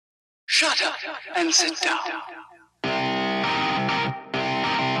Shut up and sit down.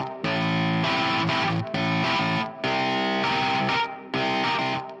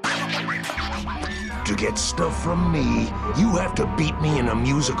 To get stuff from me, you have to beat me in a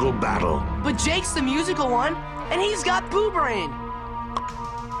musical battle. But Jake's the musical one, and he's got Boo Brain.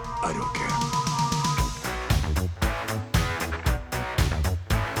 I don't care.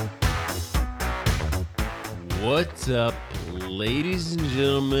 What's up, ladies and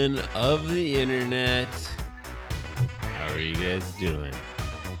gentlemen of the internet? How are you guys doing?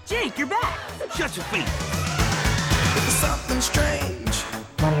 Jake, you're back. Shut your face. Something strange.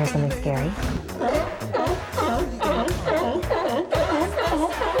 Want to hear something scary?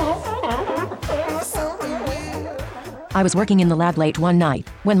 I was working in the lab late one night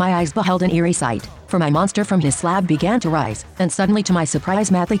when my eyes beheld an eerie sight. For my monster from his slab began to rise, and suddenly to my surprise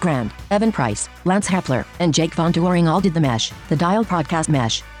Matt Legrand, Evan Price, Lance Hepler, and Jake Von Doering all did the mesh, the Dial podcast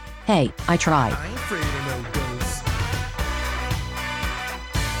mesh. Hey, I tried. I ain't afraid of no ghosts.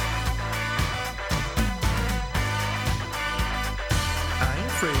 I ain't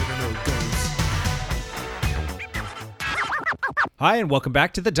afraid of no ghosts. Hi, and welcome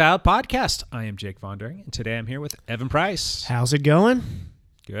back to the Dialed Podcast. I am Jake Von Doering, and today I'm here with Evan Price. How's it going?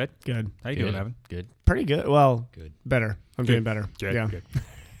 Good. Good. How you doing, Evan? Good. Pretty good. Well, Good. better. I'm doing better. Good. Yeah.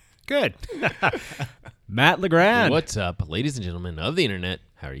 Good. Matt Legrand. What's up, ladies and gentlemen of the internet?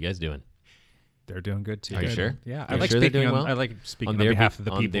 How are you guys doing? They're doing good too. Are you sure? Yeah, You're sure they're doing well? I like speaking On on, their behalf of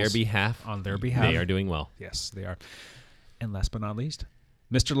the on people. their behalf. On their behalf. They are doing well. Yes, they are. And last but not least,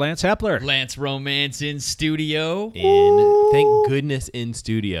 Mr. Lance Hepler. Lance Romance in studio, Thank goodness, in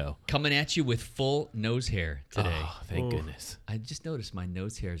studio. coming at you with full nose hair today. Oh, thank goodness. I just noticed my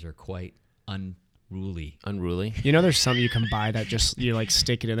nose hairs are quite unruly. Unruly. You know, there's some you can buy that just you like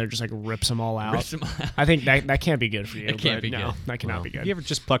stick it in there, just like rips them all out. Rips them out. I think that can't be good for you. It can't but be no, good. that cannot Well, be good. Have you ever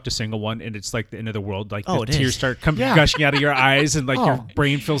just plucked a single one and it's like the end of the world? Like Oh, the it tears is. start Yeah. gushing out of your eyes and like your Oh.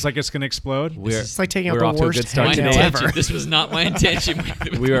 brain feels like it's going to explode? It's like taking out we're the off to a worst good start My hangnail today. intention. ever. This was not my intention.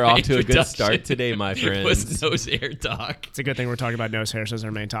 We are off to a good Introduction. start today, my It was friends. nose hair talk. It's a good thing we're talking about nose hairs as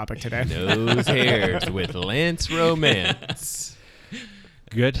our main topic today. Nose hairs with Lance Romance.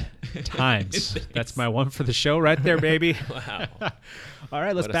 Good times. That's my one for the show right there, baby. Wow. All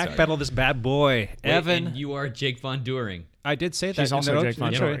right, let's What a start. backpedal this bad boy. Wait, Evan, and you are Jake Von Doering. I did say that. She's in also the Jake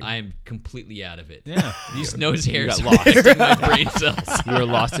Von intro. Doering. I am completely out of it. Yeah. These nose hairs got are affecting my brain cells. You were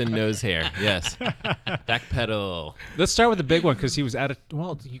lost in nose hair. Yes. Backpedal. Let's start with the big one because he was out of.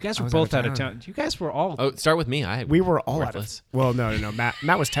 Well, you guys were was both out out of of town. town. You guys were all. Oh, start with me. We were all worthless. out of. Well, no.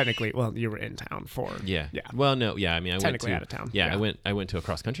 Matt was technically. Well, you were in town for. Yeah. Yeah. Well, no. Yeah. I mean, I Technically went out of town. Yeah, Yeah. I went to a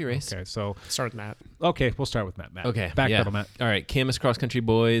cross country race. Okay, so Start with Matt. okay, we'll start with Matt. Okay. Backpedal, yeah. Matt. All right. Camas cross country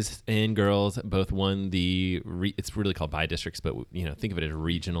boys and girls both won the. It's really called bi districts, but think of it as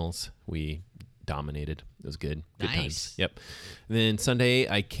regionals. We dominated. It was good. Good Nice. times. Yep. Then Sunday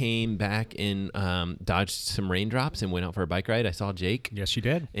I came back and dodged some raindrops and went out for a bike ride. I saw Jake. Yes, you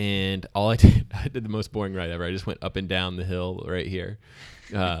did. And all I did the most boring ride ever. I just went up and down the hill right here,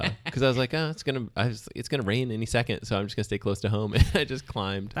 because I was like, it's gonna rain any second, so I'm just gonna stay close to home. And I just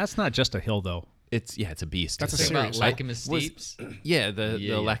climbed. That's not just a hill, though. It's a beast. That's a So About serious- Lacamas was- Steeps. Yeah, the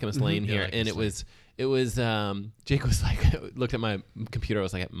Yeah. Lacamas Lane Yeah, here, Lacamas and it was Jake was like looked at my computer. I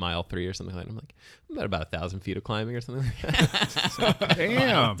was like at mile 3 or something like that. I'm like, I'm at about 1,000 feet of climbing or something like that.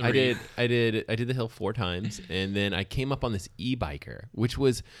 Damn. I did the hill 4 times, and then I came up on this e-biker, which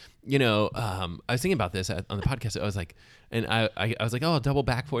was, I was thinking about this on the podcast. I was like, and I was like, oh, I'll double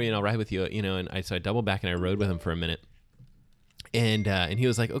back for you and I'll ride with you, and so I doubled back and I rode with him for a minute, and he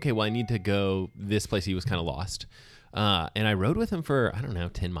was like, okay, well, I need to go this place. He was kind of lost. And I rode with him for, I don't know,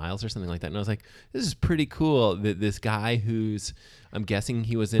 10 miles or something like that. And I was like, this is pretty cool that this guy who's, I'm guessing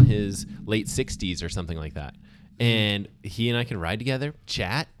he was in his late 60s or something like that. And he and I can ride together,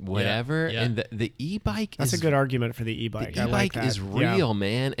 chat, whatever. yeah. And the e-bike That's is a good argument for the e-bike. the I like e-bike that. is Yeah. real,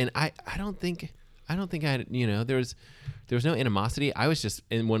 man. And I don't think there was no animosity. I was just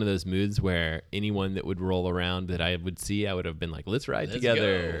in one of those moods where anyone that would roll around that I would see, I would have been like, let's ride Let's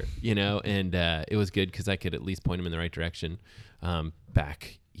together, and it was good because I could at least point him in the right direction.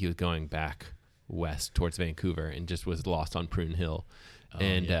 He was going back west towards Vancouver and just was lost on Prune Hill.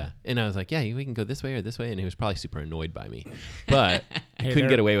 And I was like, yeah, we can go this way or this way. And he was probably super annoyed by me, but he couldn't there-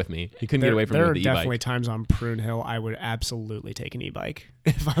 get away with me. He couldn't get away from me There with are the e-bike. definitely times on Prune Hill I would absolutely take an e-bike.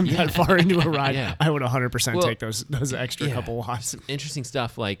 If I'm that far into a ride, Yeah. I would 100% Well, take those extra yeah. couple watts. Interesting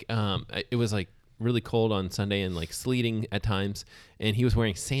stuff. Like, it was like really cold on Sunday and like sleeting at times, and he was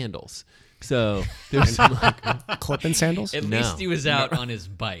wearing sandals. So there was some like, Clipping sandals. At No. least he was out on his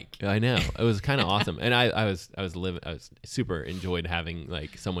bike. I know it was kind of awesome, and I was super enjoyed having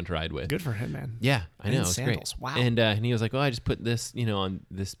like someone to ride with. Good for him, man. Yeah, I know. And It was sandals. great. Wow. And he was like, "Well, I just put this, on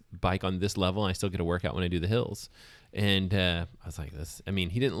this bike on this level, and I still get a workout when I do the hills." And I was like, "This." I mean,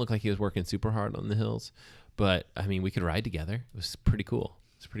 he didn't look like he was working super hard on the hills, but I mean, we could ride together. It was pretty cool.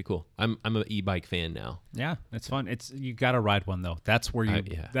 It's pretty cool. I'm an e-bike fan now. Yeah, it's fun. You got to ride one though. That's where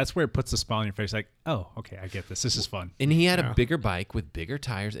that's where it puts a smile on your face. Like, oh, okay, I get this. This is fun. And he had a bigger bike with bigger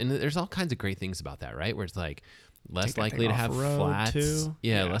tires, and there's all kinds of great things about that, right? Where it's like less Take that likely thing to have off-road, flats. too.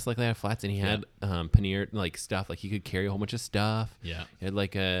 Yeah, Yeah. less likely to have flats. And he had pannier like stuff, like he could carry a whole bunch of stuff. Yeah. He had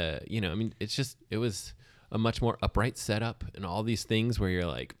like I mean, it was a much more upright setup and all these things where you're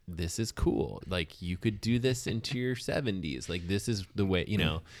like, this is cool. Like you could do this into your 70s. Like this is the way,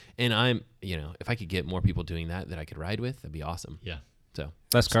 and I'm, if I could get more people doing that I could ride with, that'd be awesome. Yeah. So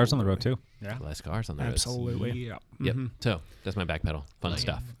Less cars on the road too. Yeah. less cars on the roads. Absolutely. Yeah. Yep. So that's my back pedal. Fun Like it.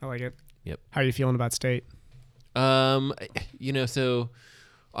 stuff. I like it. Yep. How are you feeling about state? So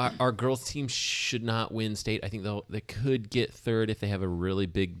our girls team should not win state. I think they could get third if they have a really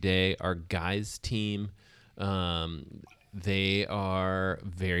big day. Our guys team, they are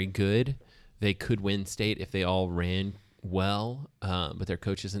very good. They could win state if they all ran well, but their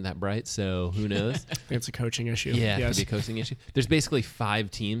coach isn't that bright, so who knows? I think it's a coaching issue. Yeah, it Yes. could be a coaching issue. There's basically 5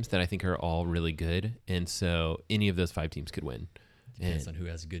 teams that I think are all really good, and so any of those 5 teams could win. Depends on who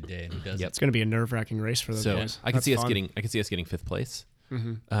has a good day and who doesn't. It's going to be a nerve-wracking race for those So guys. I could That's see us fun. getting 5th place.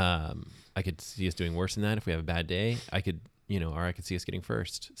 I could see us doing worse than that if we have a bad day. I could, or I could see us getting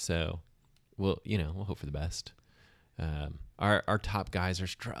first. So we'll hope for the best. Our top guys are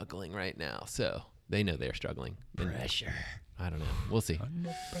struggling right now, so they know they're struggling. Pressure. I don't know. We'll see.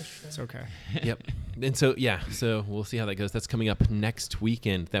 It's okay. Yep. And so so we'll see how that goes. That's coming up next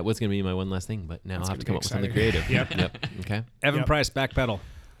weekend. That was going to be my one last thing, but now I'll have to come gonna up be with something exciting. creative. Yep. Okay. Evan Yep. Price back pedal.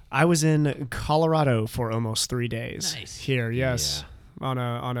 I was in Colorado for almost 3 days. Nice. Here, yes, on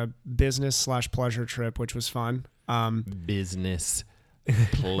a business/pleasure trip, which was fun. Business,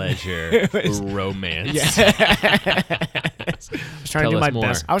 pleasure, romance. I was trying to Tell do us my more.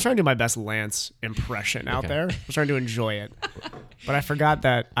 best. I was trying to do my best Lance impression out there. I was trying to enjoy it, but I forgot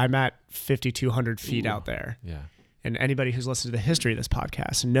that I'm at 5,200 feet out there. Yeah. And anybody who's listened to the history of this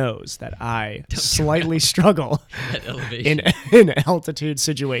podcast knows that I slightly struggle At elevation. in altitude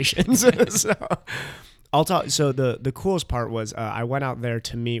situations. So the coolest part was I went out there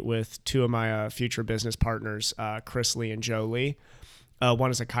to meet with 2 of my future business partners, Chris Lee and Joe Lee. One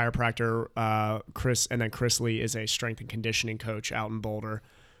is a chiropractor, Chris Lee is a strength and conditioning coach out in Boulder,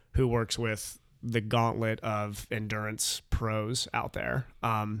 who works with the gauntlet of endurance pros out there.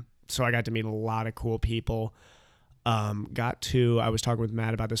 So I got to meet a lot of cool people. I was talking with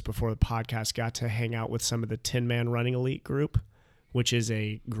Matt about this before the podcast, got to hang out with some of the Tin Man Running Elite group, which is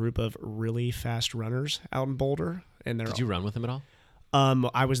a group of really fast runners out in Boulder. And Did you run with them at all?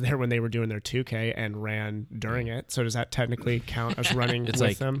 I was there when they were doing their 2K and ran during it. So does that technically count as running It's with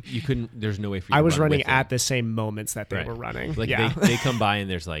like them? you couldn't. There's no way for you. I to was run running with them. at the same moments that they Right. were running. Like yeah. they come by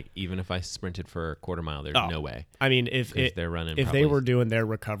and there's like, even if I sprinted for a quarter mile, there's Oh. no way. I mean, if 'Cause they're running if they probably- were doing their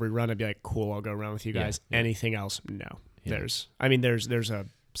recovery run, I'd be like, cool, I'll go run with you Yeah, guys. yeah. Anything else? No. Yeah. There's a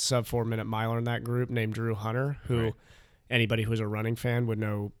sub 4 minute miler in that group named Drew Hunter, who Right. anybody who's a running fan would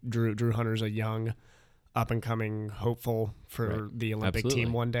know. Drew Hunter's a young, up and coming hopeful for Right. the Olympic Absolutely.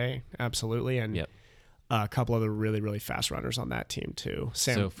 team one day. Absolutely. And Yep. a couple other really, really fast runners on that team too.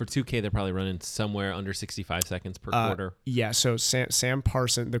 So for 2K, they're probably running somewhere under 65 seconds per quarter. Yeah, so Sam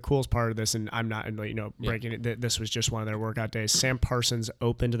Parsons, the coolest part of this, and I'm not, breaking it, this was just one of their workout days. Sam Parsons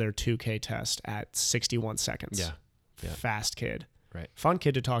opened their 2K test at 61 seconds. Yeah. Yeah. Fast kid. Right. Fun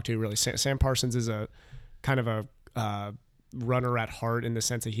kid to talk to, really. Sam Parsons is a kind of a runner at heart in the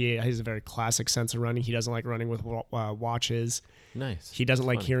sense that he has a very classic sense of running. He doesn't like running with watches. Nice. He doesn't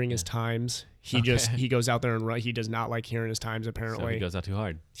like Funny, hearing yeah. his times. He Okay. goes out there and run. He does not like hearing his times, So apparently. he goes out too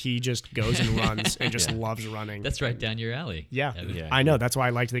hard. He just goes and runs and just Yeah. loves running. That's right down your alley. Yeah. Evan. Yeah. I know. That's why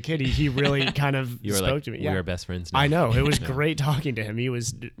I liked the kid. He really kind of You were spoke like, to me. we Yeah. are best friends now. I know. It was No. great talking to him. He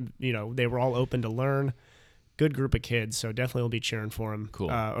was, they were all open to learn. Good group of kids. So definitely we'll be cheering for him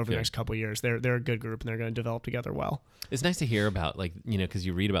Cool. over the Good. next couple of years. They're a good group and they're going to develop together well. It's nice to hear about, like, because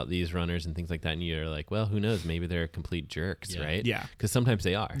you read about these runners and things like that, and you're like, well, who knows? Maybe they're complete jerks, Yeah. right? Yeah. Because sometimes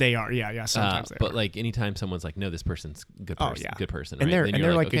they are. They are. Yeah. Sometimes they but are. like anytime someone's like, no, this person's a good Oh, person, yeah. good person, And right? they're- then and you're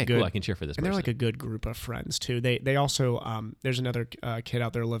they're like, like a okay, good- cool, I can cheer for this And person. they're like a good group of friends too. They also there's another kid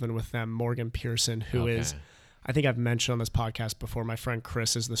out there living with them, Morgan Pearson, who is, Okay. I think I've mentioned on this podcast before. My friend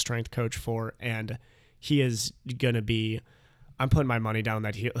Chris is the strength coach for, and he is going to be. I'm putting my money down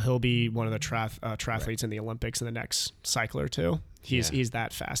that he'll be one of the triathletes in the Olympics in the next cycle or two. He's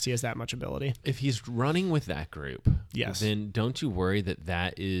that fast. He has that much ability. If he's running with that group, yes, then don't you worry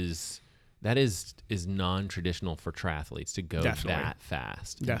that is non-traditional for triathletes to go that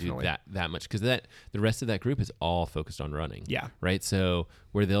fast and do that much, because the rest of that group is all focused on running. Yeah. Right. So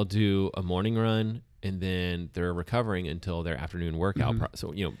where they'll do a morning run and then they're recovering until their afternoon workout. Mm-hmm.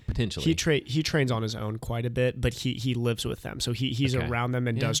 So potentially he trains on his own quite a bit, but he lives with them, so he's around them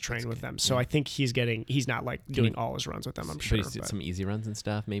and does train with them. So I think he's not like doing all his runs with them. I'm sure. But he's some easy runs and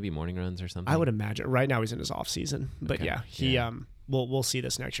stuff, maybe morning runs or something. I would imagine. Right now he's in his off season, but we'll see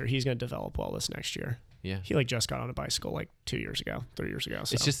this next year. He's going to develop well this next year. Yeah. He just got on a bicycle 3 years ago. So.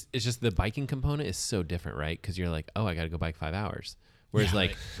 It's just the biking component is so different, right? Because you're like, oh, I got to go bike 5 hours. Whereas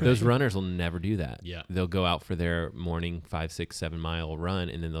those runners will never do that. Yeah. They'll go out for their morning 5, 6, 7 mile run,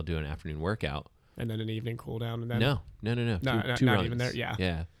 and then they'll do an afternoon workout. And then an evening cool down. And then No. Two not runs. even there. Yeah.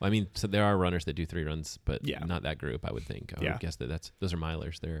 Yeah. I mean, so there are runners that do 3 runs, but Yeah. not that group, I would think. I would guess those are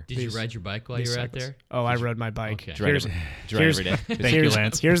milers there. Did you ride your bike while you were out there? Oh, I rode my bike. Okay. Did you ride every day? Thank you,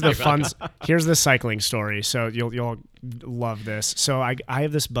 Lance. Here's the fun. Here's the cycling story. So you'll love this. So I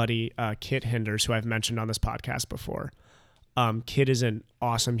have this buddy, Kit Hinders, who I've mentioned on this podcast before. Kit is an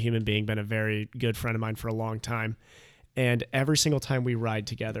awesome human being, been a very good friend of mine for a long time. And every single time we ride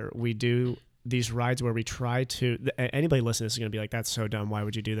together, we do these rides where we try to, anybody listening to this is going to be like, that's so dumb. Why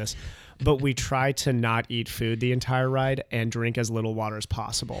would you do this? But we try to not eat food the entire ride and drink as little water as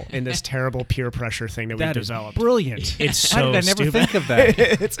possible in this terrible peer pressure thing that we've developed. Brilliant. It's so How did I never stupid. think of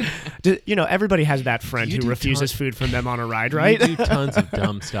that? Everybody has that friend who refuses food from them on a ride, right? You do tons of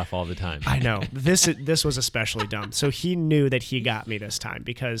dumb stuff all the time. I know. This was especially dumb. So he knew that he got me this time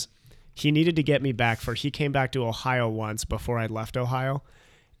because he needed to get me back he came back to Ohio once before I left Ohio,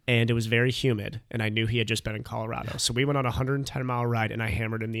 and it was very humid, and I knew he had just been in Colorado. So we went on a 110-mile ride, and I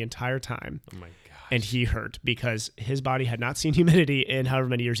hammered him the entire time. Oh my gosh. And he hurt because his body had not seen humidity in however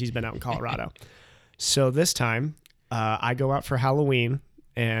many years he's been out in Colorado. So this time, I go out for Halloween,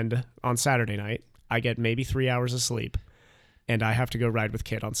 and on Saturday night, I get maybe 3 hours of sleep, and I have to go ride with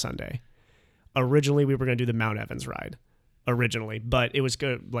Kit on Sunday. Originally, we were going to do the Mount Evans ride. But it was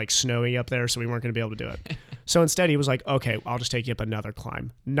good, snowy up there, so we weren't going to be able to do it. So instead, he was like, okay, I'll just take you up another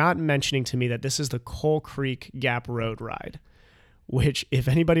climb. Not mentioning to me that this is the Coal Creek Gap Road ride, which if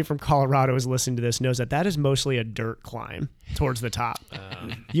anybody from Colorado is listening to this knows that is mostly a dirt climb towards the top.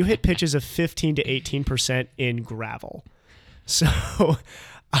 You hit pitches of 15 to 18% in gravel. So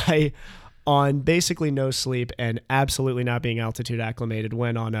on basically no sleep and absolutely not being altitude acclimated,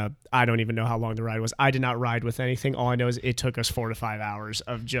 went on I don't even know how long the ride was. I did not ride with anything. All I know is it took us 4 to 5 hours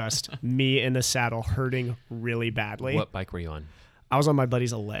of just me in the saddle hurting really badly. What bike were you on? I was on my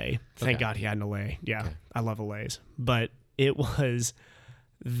buddy's Allay. Thank God he had an Allay. Yeah, okay. I love Allays. But it was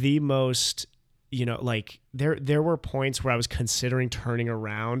the most, there were points where I was considering turning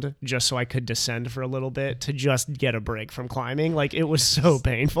around just so I could descend for a little bit to just get a break from climbing. It was so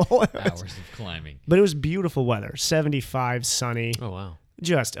painful. Hours of climbing. But it was beautiful weather, 75, sunny. Oh, wow.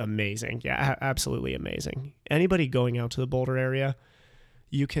 Just amazing. Yeah, absolutely amazing. Anybody going out to the Boulder area,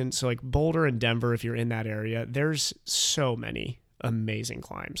 you can, Boulder and Denver, if you're in that area, there's so many amazing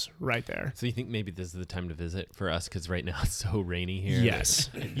climbs right there. So you think maybe this is the time to visit for us because right now it's so rainy here? Yes.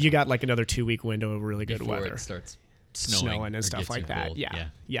 You got another 2-week window of really good Before weather. It starts snowing and stuff like that. Cold.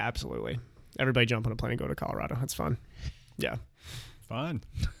 Yeah, absolutely. Everybody jump on a plane and go to Colorado. That's fun. Yeah. Fun.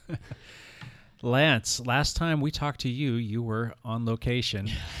 Lance, last time we talked to you, you were on location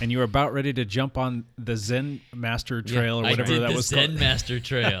and you were about ready to jump on the Zen Master Trail or whatever that was called. Zen Master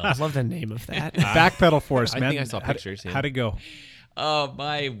Trail. I love the name of that. Backpedal for us, man. I think I saw pictures. How'd it go? Oh,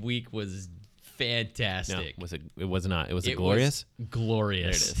 my week was fantastic. No, it was not. It was glorious?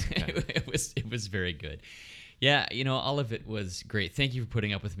 Glorious. There it is. Okay. It was very good. Yeah, all of it was great. Thank you for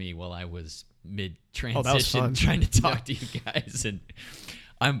putting up with me while I was mid-transition trying to talk to you guys. And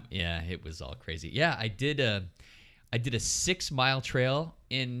it was all crazy. Yeah, I did a 6-mile trail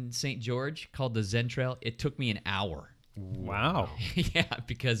in St. George called the Zen Trail. It took me an hour. Wow. Yeah,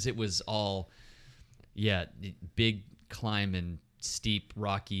 because it was all, big climb and steep,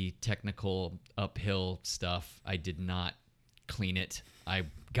 rocky, technical, uphill stuff. I did not clean it. I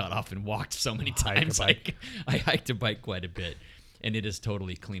got off and walked so many times. I hiked a bike quite a bit, and it is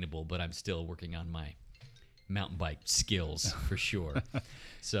totally cleanable, but I'm still working on my mountain bike skills for sure.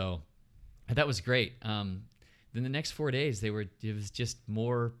 So that was great. Then the next 4 days, it was just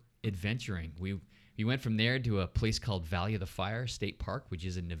more adventuring. We went from there to a place called Valley of the Fire State Park, which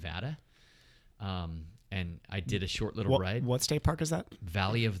is in Nevada. and I did a short little ride. What state park is that?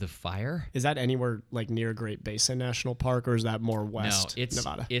 Valley of the Fire. Is that anywhere like near Great Basin National Park, or is that more west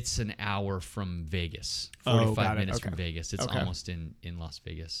Nevada? It's an hour from Vegas. Oh, 45 got it. minutes Okay. from Vegas. It's Okay. almost in Las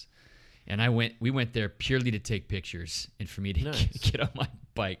Vegas. And we went there purely to take pictures and for me to Nice. get on my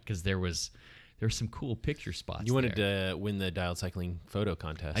bike because there were some cool picture spots. You wanted there. to win the dialed cycling photo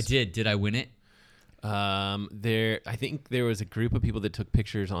contest. I did. Did I win it? I think there was a group of people that took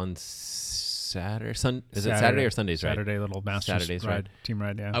pictures on Saturday. Is it Saturday or Sundays? Right. Saturday little Masters Saturdays, ride, right. team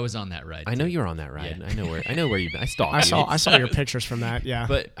ride. Yeah. I was on that ride. I know too. you were on that ride. Yeah. I know where you've been. I stalked I you. saw your pictures from that. Yeah.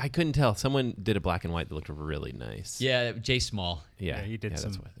 But I couldn't tell. Someone did a black and white that looked really nice. Yeah, Jay Small. Yeah, he did that's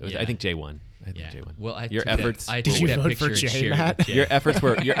some- what it was. Yeah. I think Jay won. I think Yeah. Jay won. Well, your efforts. I Did took you that vote for picture and Jay, shared it Matt? with Jay. your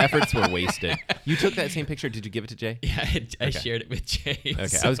efforts were wasted. You took that same picture. Did you give it to Jay? Yeah, I shared it with Jay. Okay,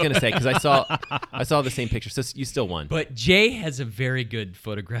 so- I was gonna say because I saw the same picture. So you still won. But Jay has a very good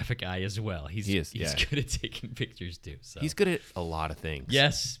photographic eye as well. He is, He's yeah. good at taking pictures too. So He's good at a lot of things.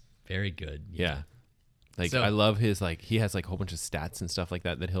 yes, very good. Yeah. Like So- I love his he has like a whole bunch of stats and stuff like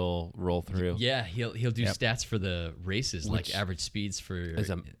that he'll roll through. Yeah, he'll do Yep. stats for the races, Which like average speeds for is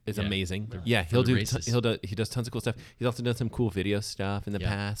yeah, amazing. for- Yeah, for he'll the do races. he does tons of cool stuff. He's also done some cool video stuff in the Yeah.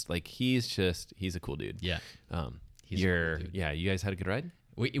 past. Like he's a cool dude. Yeah, He's a You're cool dude. yeah, you guys had a good ride?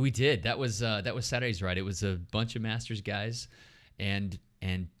 we did. That was Saturday's ride. It was a bunch of Masters guys, and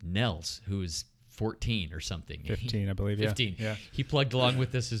Nels, who's 14 or something. 15, I believe. Yeah. 15. Yeah. He plugged along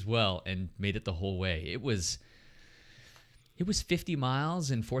with us as well and made it the whole way. It was 50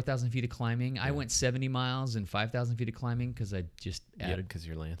 miles and 4,000 feet of climbing. I went 70 miles and 5,000 feet of climbing because I just added because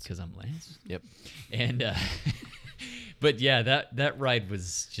you're Lance. because I'm Lance. Yep. And but yeah, that ride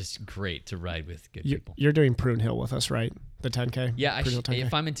was just great to ride with good people. You're doing Prune Hill with us, right? The 10K. Yeah, Prune Hill 10K?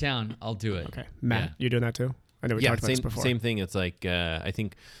 if I'm in town, I'll do it. Okay, Matt, Yeah. you doing that too? I know we Yeah, talked about this same before. same thing. It's like I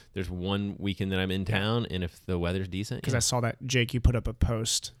think there's one weekend that I'm in town, and if the weather's decent, Because I saw that Jake, you put up a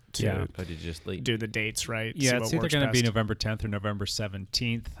post to Yeah. I did just like do the dates, right? Yeah, See it's what either works going to be best. November 10th or November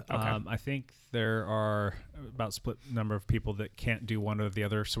 17th. Okay. I think there are about split number of people that can't do one or the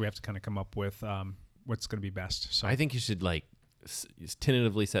other, so we have to kind of come up with what's going to be best. So I think you should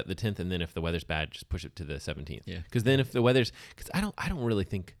tentatively set the 10th, and then if the weather's bad, just push it to the 17th. Yeah. Because then if the weather's, because I don't really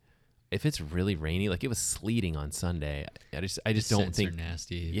think if it's really rainy, like it was sleeting on Sunday. I just don't Descents think. are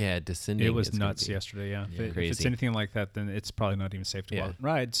nasty. Yeah, descending. it was is gonna nuts be- yesterday. Yeah, If it's Crazy. anything like that, then it's probably not even safe to go Yeah. out and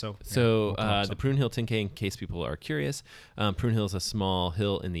ride. So So we'll come up with the something. Prune Hill 10K, in case people are curious, Prune Hill is a small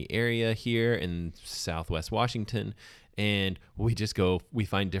hill in the area here in Southwest Washington, and we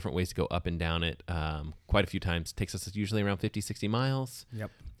find different ways to go up and down it quite a few times. It takes us usually around 50, 60 miles, Yep.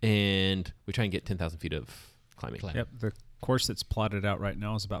 and we try and get 10,000 feet of climbing. Yep. The course that's plotted out right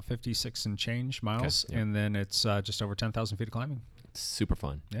now is about 56 and change miles, yep. and then it's just over 10,000 feet of climbing. It's super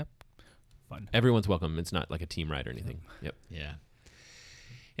fun. Yep. Fun. Everyone's welcome. It's not like a team ride or anything. Yep. Yeah.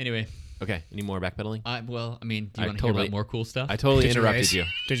 Anyway, Okay. Any more backpedaling? do you I want to hear totally- about more cool stuff? I totally Did you interrupted race? you.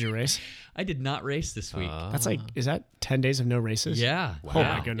 Did you race? I did not race this week. That's like, is that 10 days of no races? yeah. Oh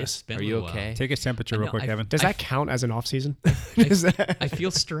my goodness. It's been Are a you little while. okay? Take his temperature I real know, quick, I- Evan. Does that count as an off season? Is that- I feel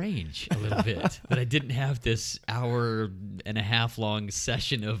strange a little bit that I didn't have this hour and a half long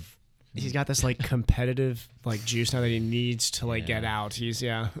session of. He's got this like competitive like juice now that he needs to like get Yeah. out.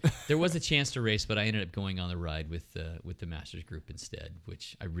 There was a chance to race, but I ended up going on the ride with the Masters group instead,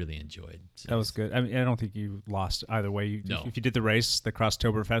 which I really enjoyed. So That was good. I mean, I don't think you lost either way. No. If you did the race, the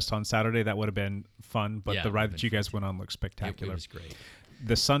Crosstoberfest on Saturday, that would have been fun. But Yeah, the it ride would've that you been guys went on looked it spectacular. was great.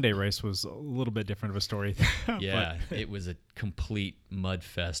 The Sunday race was a little bit different of a story. Yeah, it was a complete mud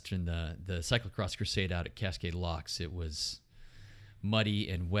fest. And the Cyclocross Crusade out at Cascade Locks, it was muddy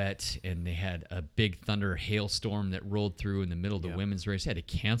and wet, and they had a big thunder hailstorm that rolled through in the middle of the women's race. They had to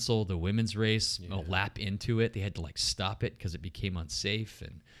cancel the women's race a lap into it. They had to like stop it because it became unsafe.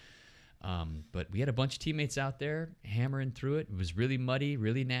 And but we had a bunch of teammates out there hammering through it. It was really muddy,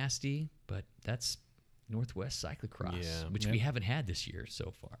 really nasty, but that's Northwest Cyclocross, Yeah. which we haven't had this year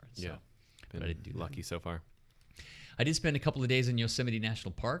so far. So. Yeah. But I didn't do that. lucky so far. I did spend a couple of days in Yosemite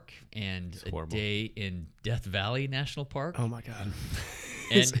National Park and a horrible. day in Death Valley National Park. Oh my god.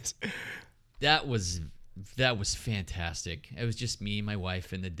 And that was fantastic. It was just me, my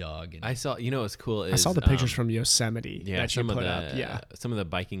wife, and the dog. And I saw. You know what's cool is I saw the pictures from Yosemite yeah, that you some of put the up. Yeah. some of the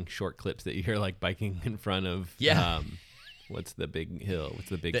biking short clips that you hear like biking in front of Yeah. what's the big hill? What's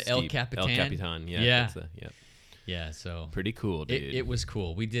the big The El steep- Capitan? El Capitan. Yeah. Yeah. That's yeah, so pretty cool, dude. it was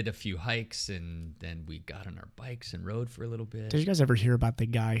cool. We did a few hikes, and then we got on our bikes and rode for a little bit. Did you guys ever hear about the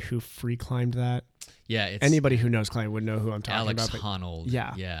guy who free climbed that? Yeah, it's Anybody who knows climbing would know who I'm talking Alex about. but Honnold.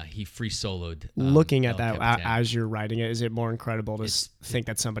 Yeah. Yeah, he free soloed. Looking at El that Capitan. as you're riding it, is it more incredible to It's- think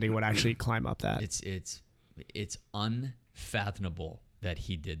that somebody would actually climb up that? It's unfathomable that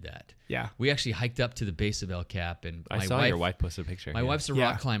he did that. Yeah. We actually hiked up to the base of El Cap, and I my saw wife, your wife post a picture. My yeah. wife's a Yeah.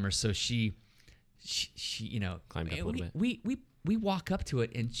 rock climber, so she Climbed up a little bit. We walk up to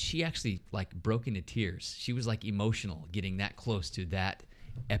it, and she actually like broke into tears. She was like emotional getting that close to that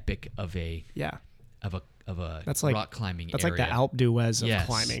epic of a Yeah. of a That's like rock climbing. That's area. like the Alpe d'Huez of Yes.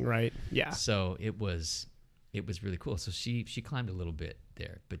 climbing, right? Yeah. So it was really cool. So she climbed a little bit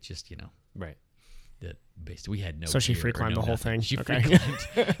there, but just Right. the base. We had no. So she gear free or climbed no the whole nothing. thing? She Okay.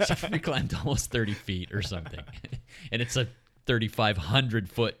 free climbed almost 30 feet or something, and it's a 3,500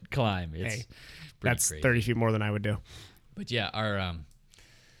 foot climb. It's Hey, pretty That's crazy. 30 feet more than I would do. But yeah, our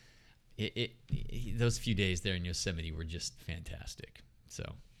those few days there in Yosemite were just fantastic. So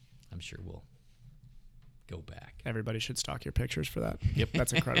I'm sure we'll go back. Everybody should stalk your pictures for that. Yep.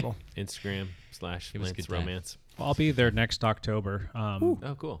 That's incredible. Instagram / It was a Lance good time. Romance. I'll be there next October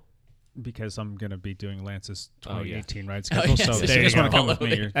Oh, cool. because I'm going to be doing Lance's Oh, yeah. 2018 ride Oh, schedule. yeah, so so if there you guys you want go. to come with me,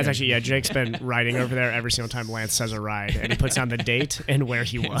 Follow you're it. That's actually, yeah, Jake's been riding over there every single time Lance says a ride, and he puts down the date and where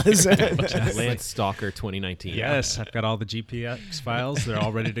he was. Lance Stalker 2019. Yes, I've got all the GPX files. They're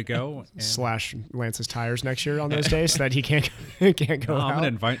all ready to go. And Slash Lance's tires next year on those days so that he can't go I'm going to out.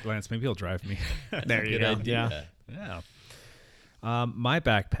 invite Lance. Maybe he'll drive me. There you Good go. idea. Yeah. Yeah. My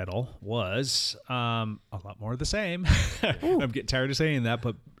back pedal was a lot more of the same. I'm getting tired of saying that,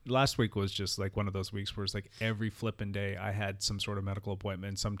 but last week was just like one of those weeks where it's like every flipping day I had some sort of medical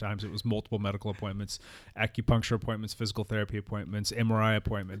appointment. Sometimes it was multiple medical appointments, acupuncture appointments, physical therapy appointments, MRI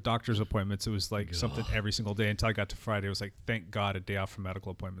appointment, doctor's appointments. It was like something every single day until I got to Friday. It was like, thank God, a day off from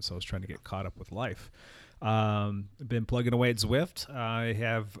medical appointments. So I was trying to get caught up with life. Been plugging away at Zwift. I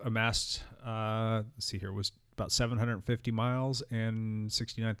have amassed, let's see here, it was about 750 miles and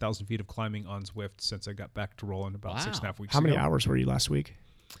 69,000 feet of climbing on Zwift since I got back to rolling about Wow. 6.5 weeks How many ago. hours were you last week?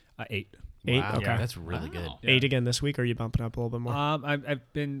 8. 8? Wow. Okay. That's really good. Wow. 8 again this week, or are you bumping up a little bit more?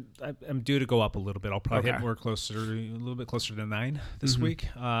 I'm due to go up a little bit. I'll probably Okay. hit a little bit closer to 9 this week.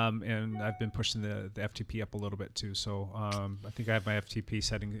 And I've been pushing the FTP up a little bit too. So I think I have my FTP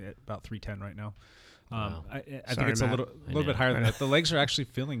setting at about 310 right now. Wow. I think Sorry, it's Matt. a little bit higher than that. The legs are actually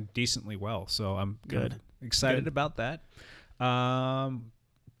feeling decently well, so I'm kind of Good. excited Good. about that.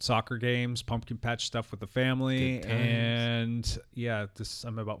 Soccer games, pumpkin patch stuff with the family, Good times. and yeah,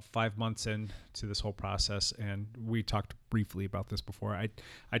 I'm about 5 months into this whole process, and we talked briefly about this before.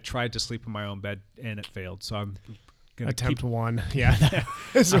 I tried to sleep in my own bed and it failed, so I'm gonna Attempt keep, 1. Yeah.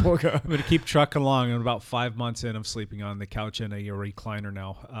 So we'll go. I'm gonna keep trucking along. And about 5 months in, I'm sleeping on the couch in a recliner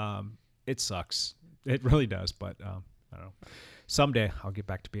now. It sucks. It really does, but I don't know. Someday I'll get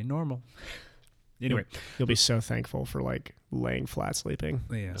back to being normal. Anyway, You'll be so thankful for like laying flat sleeping.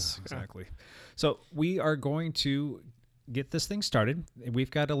 yes, exactly. So we are going to get this thing started.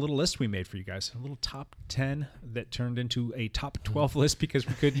 We've got a little list we made for you guys, a little top 10 that turned into a top 12 list because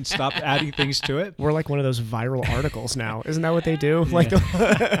we couldn't stop adding things to it. We're like one of those viral articles now. Isn't that what they do? Like,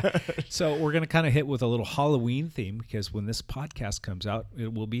 So we're going to kind of hit with a little Halloween theme because when this podcast comes out,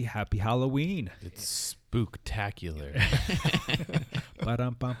 it will be Happy Halloween. It's spooktacular.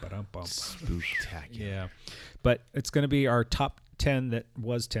 Ba-dum-bum, ba-dum-bum. Spooktacular. Yeah. But it's going to be our top 10 that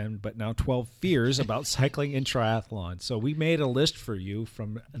was 10, but now 12 fears about cycling in triathlon. So we made a list for you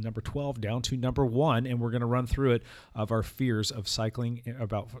from number 12 down to number 1, and we're going to run through it of our fears of cycling,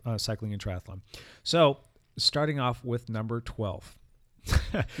 about cycling in triathlon. So starting off with number 12.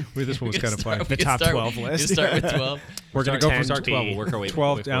 Well, this one was kind of fun. The top 12 list. You start with 12. We're going to go from 10 12. We'll work our way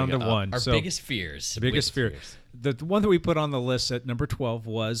 12 down to up. 1. Our So biggest fears. the biggest fear. The one that we put on the list at number 12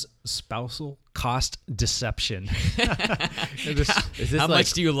 was spousal cost deception. Is this How like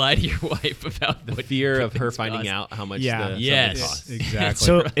much do you lie to your wife about the what fear of her things finding cost? out how much Yeah. the Yes. something costs? Exactly.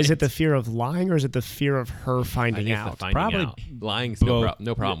 so is it the fear of lying or is it the fear of her I finding think it's the out? finding Probably out. Lying's both.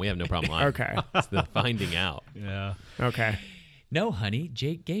 no problem. We have no problem lying. Okay. It's the finding out. yeah. Okay. No, honey,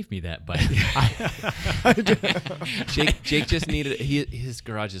 Jake gave me that bike. Jake just needed his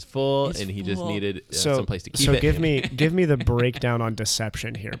garage is full It's and he just full. needed So, some place to keep so it. give me the breakdown on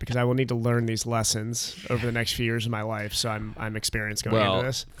deception here because I will need to learn these lessons over the next few years of my life. So I'm experienced going Well, into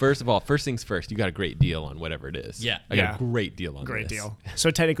this. first of all, first things first, you got a great deal on whatever it is. Yeah. I got Yeah. a great deal on Great this. deal.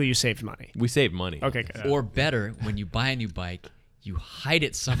 So technically you saved money. We saved money. Okay, good. Or better, when you buy a new bike, you hide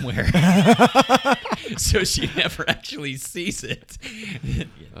it somewhere so she never actually sees it.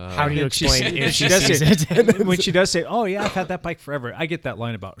 How do you explain if she does sees it. it? When she does say, "Oh yeah, I've had that bike forever," I get that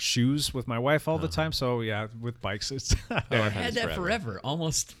line about shoes with my wife all the time. So yeah, with bikes, it's I had that forever,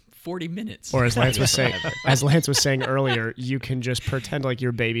 almost 40 minutes. Or as Lance was saying earlier, you can just pretend like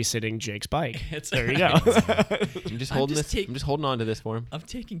you're babysitting Jake's bike. There you go. I'm just holding just I'm just holding on to this for him. I'm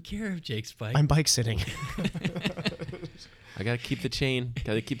taking care of Jake's bike. I'm bike sitting. I gotta keep the chain.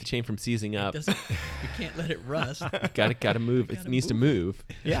 Gotta keep the chain from seizing up. We can't let it rust. Gotta move. It needs to move.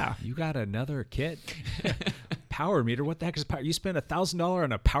 Yeah. You got another kit? Power meter? What the heck is power? You spend $1,000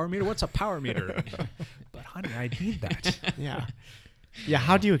 on a power meter? What's a power meter? But honey, I need that. Yeah. Yeah.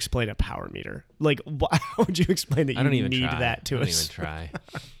 How do you explain a power meter? Like, how would you explain that I don't you even need try. that to I don't us? even try.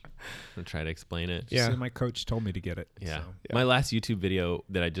 I'm gonna try to explain it. Yeah. So my coach told me to get it. Yeah. So. My last YouTube video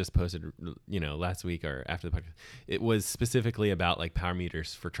that I just posted, last week or after the podcast, it was specifically about like power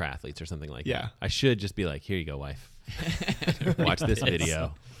meters for triathletes or something like Yeah. that. I should just be like, here you go, wife. Watch this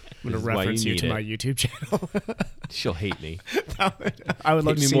video. I'm going This to is why reference you need to it. my YouTube channel. She'll hate me. I would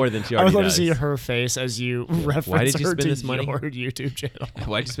love Hate to me see more than she I would already love does. to see her face as you reference Why did you her spend to this money? your YouTube channel.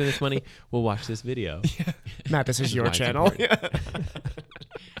 Why'd you spend this money? Well, watch this video. Matt, this is your why it's channel. important.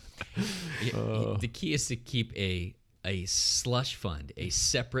 The key is to keep a slush fund, a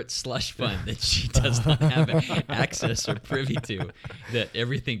separate slush fund that she does not have access or privy to, that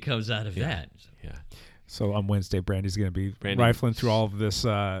everything comes out of that. Yeah. So on Wednesday, Brandy's going to be Brandy- rifling through all of this,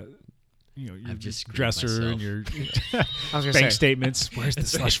 your I've just screwed dresser myself. and your I was going to bank say, statements. Where's the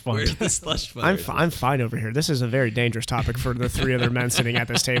slush fund? Where's the slush fund? I'm fine over here. This is a very dangerous topic for the three other men sitting at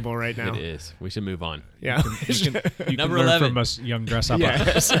this table right now. It is. We should move on. Yeah. You can Number learn 11. from us young dress up.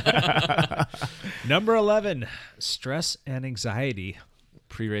 Yes. Number 11, stress and anxiety.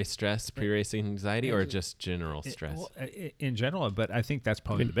 Pre-race stress, pre-race anxiety, or just general stress? Well, in general, but I think that's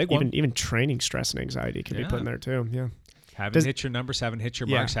probably the big one. Even training stress and anxiety can be put in there too. Yeah. Having hit your numbers, having hit your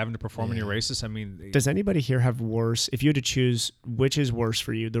Yeah. marks, having to perform in your races. I mean, Does anybody here have worse? If you had to choose, which is worse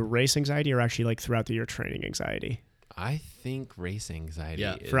for you, the race anxiety or actually like throughout the year training anxiety? I think race anxiety.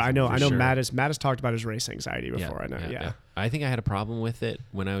 Yeah. Is I know for sure. Matt has talked about his race anxiety before. I know. Yeah. I think I had a problem with it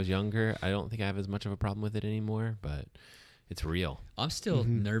when I was younger. I don't think I have as much of a problem with it anymore, but it's real. I'm still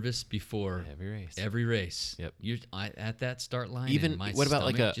nervous before Every race. Yep. At that start line. Even and my what about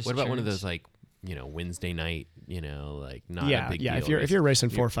stomach just one of churns. those like Wednesday night, like not a Yeah. big Yeah. deal. If you're racing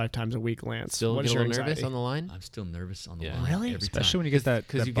 4 or 5 times a week, Lance, still what get is a your little nervous anxiety? on the line, I'm still nervous on the Yeah. line. Really? Every especially time. when you get that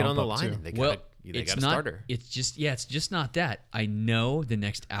because you get on the bump up, line too. and they Well, got it's a not. starter. It's just not that. I know the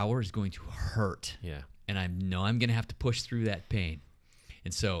next hour is going to hurt. Yeah. And I know I'm going to have to push through that pain,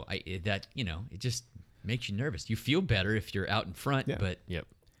 and so it just makes you nervous. You feel better if you're out in front, but Yep.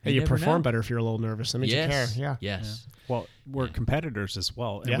 Hey, you never perform know. better if you're a little nervous. That means you care. Yeah. Yes. Well, we're competitors as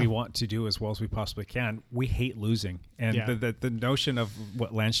well, and Yeah. we want to do as well as we possibly can. We hate losing, and Yeah. the notion of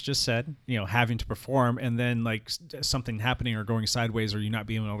what Lance just said, having to perform, and then like something happening or going sideways, or you not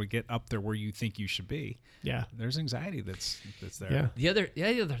being able to get up there where you think you should be. Yeah. There's anxiety that's there. Yeah.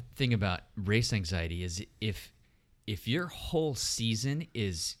 The other thing about race anxiety is if your whole season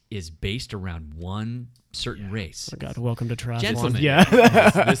is based around one certain race. Oh God, welcome to triathlon. Gentlemen. Yeah.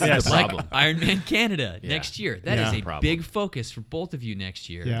 This is the Like problem. Ironman Canada Yeah. next year. That is Yeah. a Problem. big focus for both of you next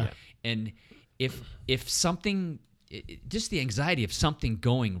year. Yeah. And if something, just the anxiety of something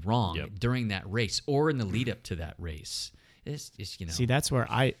going wrong during that race or in the lead up to that race, it's See, that's where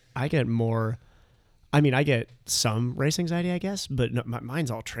I get more. I mean, I get some race anxiety, I guess, but no,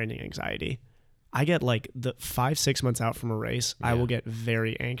 mine's all training anxiety. I get like the 5-6 months out from a race, I will get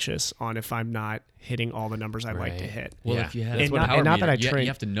very anxious on if I'm not hitting all the numbers I'd like to Right. hit. Well, Yeah. if you have And a not- power and not meter, that I you train-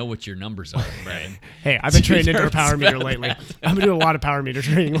 have to know what your numbers are. Right. Hey, I've been trained into a nervous power meter about lately. that. I've been doing a lot of power meter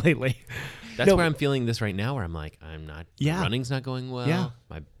training lately. That's No, where I'm feeling this right now, where I'm like, I'm not. Yeah. Running's not going well. Yeah.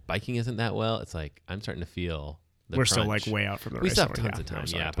 My biking isn't that well. It's like I'm starting to feel. The We're still crunch. like way out from the We race. still have hour. tons of No, time,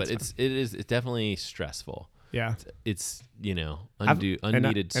 sorry, yeah, but tons of it's definitely stressful. yeah. It's I've-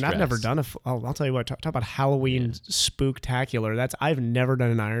 unneeded stress. and I've never done I'll tell you what. Talk about Halloween spooktacular. I've never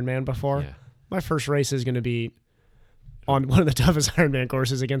done an Ironman before. Yeah. My first race is going to be on one of the toughest Ironman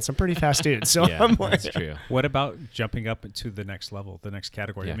courses against some pretty fast dudes. So Yeah, I'm like, that's true. What about jumping up to the next level, the next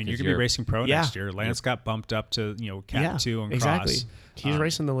category? Yeah, I mean, 'cause you're going to be you're- racing pro Yeah. next year. Lance got bumped up to Cat 2 and exactly. cross. He's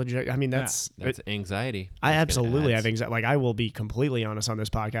racing the legit. I mean, that's anxiety. I That's gonna absolutely add- have anxiety. Like, I will be completely honest on this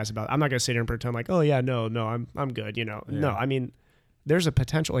podcast about. I'm not going to sit here and pretend like, oh yeah, no, I'm good. No, I mean, there's a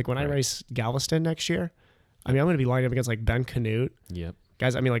potential. Like when I race Galveston next year, I mean, I'm going to be lined up against like Ben Canute, Yep.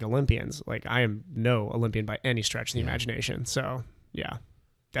 guys. I mean, like Olympians. Like I am no Olympian by any stretch of the imagination. So yeah,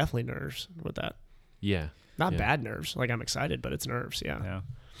 definitely nerves with that. Yeah. Not Yeah. bad nerves. Like I'm excited, but it's nerves. Yeah. Yeah.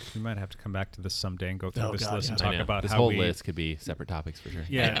 We might have to come back to this someday and go through Oh, this God, list yeah. and I talk know. about this how whole we list could be separate topics for sure.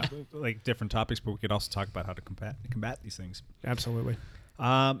 yeah, like different topics, but we could also talk about how to combat these things. Absolutely.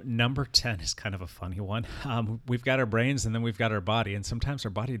 Number 10 is kind of a funny one. We've got our brains and then we've got our body, and sometimes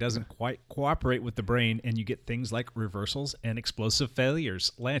our body doesn't quite cooperate with the brain, and you get things like reversals and explosive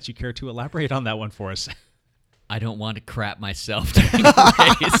failures. Lance, you care to elaborate on that one for us? I don't want to crap myself during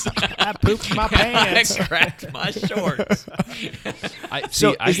the race. I pooped my pants. I cracked my shorts. I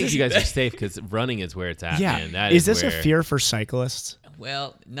So I is think this- you guys are safe because running is where it's at. Yeah. Man. That Is this a where- fear for cyclists?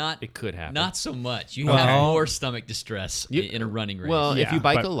 Well, not It could happen. Not so much. You Well- have more stomach distress in a running race. Well, if Yeah, you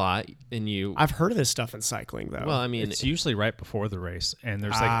bike but- a lot and you, I've heard of this stuff in cycling, though. well, I mean, It's usually right before the race, and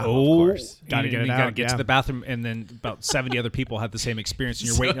there's like, Ah, of oh, course. Gotta you get it gotta out, get to yeah. the bathroom, and then about 70 other people have the same experience, and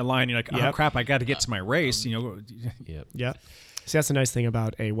you're waiting in line. You're like, oh Yep. crap, I got to get to my race. yep. yeah. See, that's the nice thing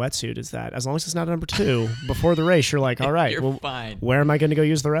about a wetsuit is that as long as it's not number 2 before the race, you're like, all right, You're well, fine. where am I going to go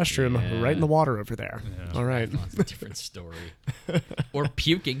use the restroom? Yeah. Right in the water over there. All right. That's a different story. Or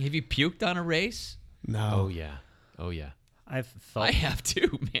puking. Have you puked on a race? No. Oh yeah. Oh yeah. I've thought I have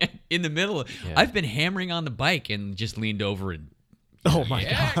too, man. In the middle, Yeah. I've been hammering on the bike and just leaned over and. Oh my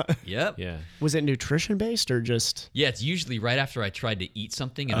Yeah. god. Yep. Yeah. Was it nutrition based or just? Yeah, it's usually right after I tried to eat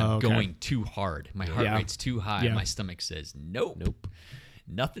something and Oh, I'm okay. going too hard. My heart Yeah. rate's too high. Yeah. My stomach says nope.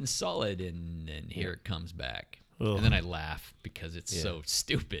 Nothing solid, and then here it comes back. Ugh. And then I laugh because it's so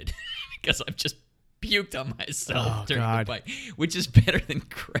stupid. Because I've just puked on myself Oh, during God. the bike, which is better than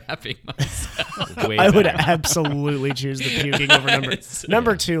crapping myself. Way I would better. absolutely choose the puking over It's-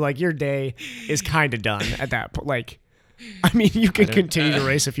 number 2. Like your day is kind of done at that point. Like, I mean, you can continue to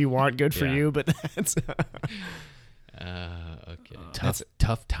race if you want. Good for Yeah. you, but that's Okay.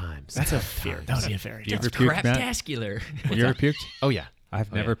 Tough times. that's a fear. That would be a very you tough. ever puked, Matt? Craptascular. You ever puked? Oh yeah.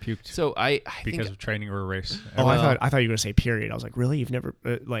 I've Oh, never yeah. puked So I because think of training or a race. Oh, Well- I thought you were gonna say period. I was like, really? You've never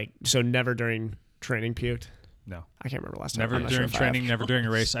so never during training puked? No, I can't remember last time. never I'm not sure during if I training, have. never during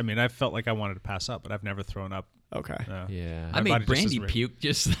a race. I mean, I felt like I wanted to pass up, but I've never thrown up. Okay. No. yeah. I My body made just Brandy doesn't re- puke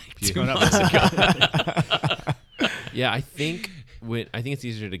just like 2 Going up. months ago. Yeah, I think it's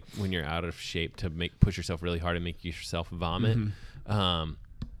easier to when you're out of shape to push yourself really hard and make yourself vomit.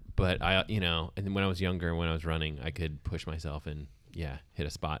 But I, and then when I was younger, when I was running, I could push myself and hit a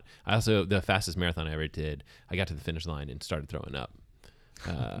spot. I also the fastest marathon I ever did, I got to the finish line and started throwing up.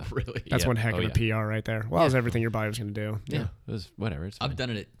 Really? That's Yeah. one heck Oh, of a yeah. PR right there. Well, that was everything your body was gonna do. Yeah, it was whatever. It's fine. I've done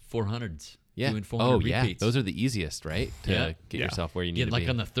it at 400s. yeah. Doing 400 Oh yeah, repeats. those are the easiest, right? To Yeah. get Yeah. yourself where you need Get to like be.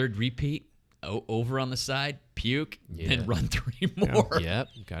 on the third repeat, over on the side, puke, Yeah. then run 3 more. Yep,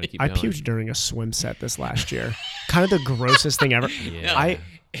 gotta keep I going. puked during a swim set this last year. Kind of the grossest thing ever. Yeah.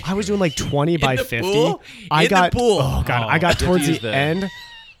 I was doing like 20 by the 50. pool? I In the got pool? Oh god, I got You have to towards use the the- end.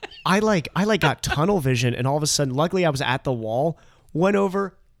 I got tunnel vision, and all of a sudden, luckily I was at the wall, went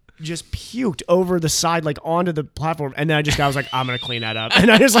over, just puked over the side, like onto the platform, and then I was like, I'm gonna clean that up,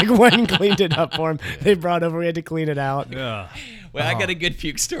 and I just like went and cleaned it up for him. They brought over, we had to clean it out. Yeah. Well, I got a good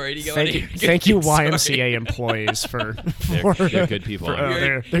puke story to go Thank into. you, Good thank you, puke story. YMCA employees for They're good people.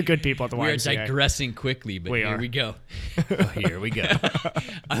 they're good people at the We are YMCA. digressing quickly, but We here are. we go. Here we go.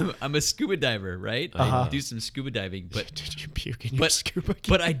 I'm a scuba diver, right? I do some scuba diving, but Did you puke in your but scuba gear?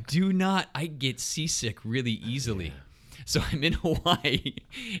 but I do not. I get seasick really easily. So I'm in Hawaii,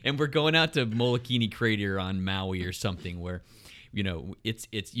 and we're going out to Molokini Crater on Maui or something, where,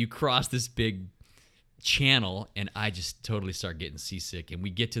 it's you cross this big channel, and I just totally start getting seasick. And we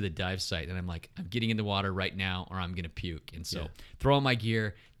get to the dive site, and I'm like, I'm getting in the water right now, or I'm gonna puke. And so throw on my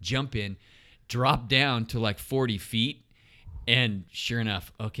gear, jump in, drop down to like 40 feet. And sure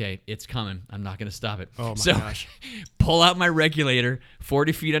enough, okay, it's coming. I'm not going to stop it. Oh, my gosh. Pull out my regulator,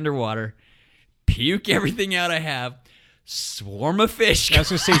 40 feet underwater, puke everything out I have, swarm of fish. I was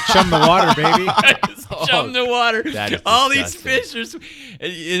gonna say, chum the water, baby. Jump the water. that is All these disgusting. fish are.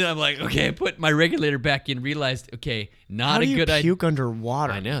 And I'm like, okay, I put my regulator back in, realized, okay, not How a do you good idea. puke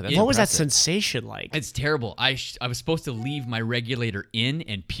underwater? I know, that's What was that impressive. sensation like? It's terrible. I was supposed to leave my regulator in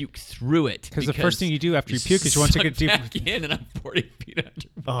and puke through it. Because the first thing you do after you puke is you want to suck get back in, and I'm 40 feet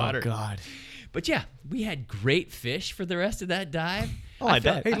underwater. Oh God. But yeah, we had great fish for the rest of that dive. Oh, I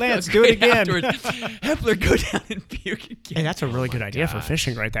bet. Hey, felt Lance, do it great again. afterwards. Hepler, go down and puke again. Hey, that's a really good idea for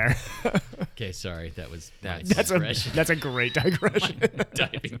fishing right there. Okay, sorry, that was my that's digression. a great digression.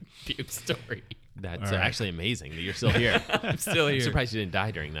 diving puke story. That's actually amazing that you're still here. I'm still I'm here. surprised you didn't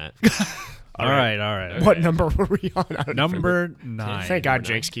die during that. All right. What number were we on? I don't remember. Number 9. Thank God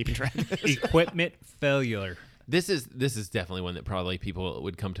Jake's keeping track. Equipment failure. This is definitely one that probably people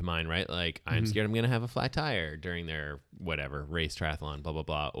would come to mind, right? Like, I'm scared I'm going to have a flat tire during their whatever race, triathlon, blah, blah,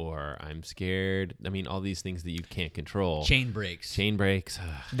 blah. Or I'm scared. I mean, all these things that you can't control. Chain breaks.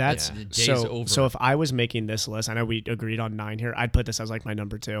 That's The day's over. so if I was making this list, I know we agreed on 9 here, I'd put this as like my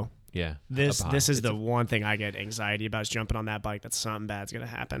number 2. Yeah. This Up high. is the one thing I get anxiety about is jumping on that bike that something bad's going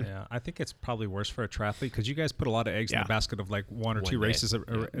to happen. Yeah, I think it's probably worse for a triathlete because you guys put a lot of eggs in Yeah. the basket of like one or two day. races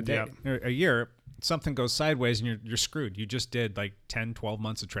a day, a year. Something goes sideways and you're screwed. You just did like 10, 12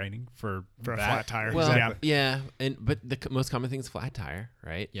 months of training for a that. flat tire. Well, Exactly. yeah. But the most common thing is flat tire,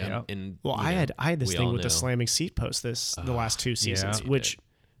 right? Yeah. And Well, you I know, had this we thing all with the know. slamming seat post the last 2 seasons, you which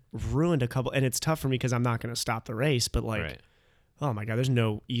ruined a couple. And it's tough for me because I'm not going to stop the race. But like, Right. oh my god, there's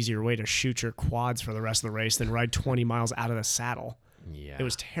no easier way to shoot your quads for the rest of the race than ride 20 miles out of the saddle. Yeah. It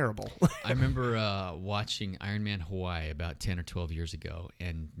was terrible. I remember watching Ironman Hawaii about 10 or 12 years ago,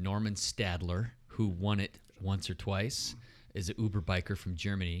 and Norman Stadler, who won it once or twice, is an Uber biker from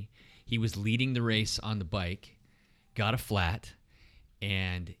Germany. He was leading the race on the bike, got a flat,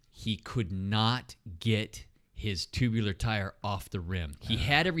 and he could not get his tubular tire off the rim. He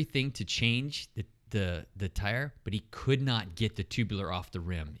had everything to change the tire, but he could not get the tubular off the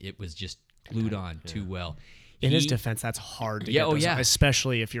rim. It was just glued on too well. In his He- defense, that's hard to Yeah, get oh, those yeah. off,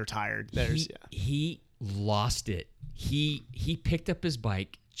 especially if you're tired. he lost it. He picked up his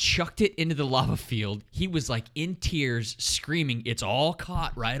bike, chucked it into the lava field. He was like in tears, screaming. It's all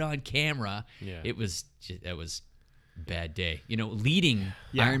caught right on camera. Yeah. It was that was a bad day. You know, leading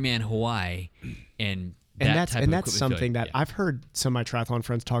Ironman Hawaii and that's type of that's equipment something failure. that Yeah. I've heard some of my triathlon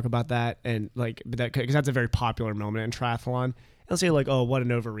friends talk about that, and like that because that's a very popular moment in triathlon. They'll say like, "Oh, what an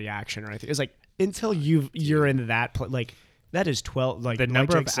overreaction," or anything. It's like until you're in that like that is 12 like The like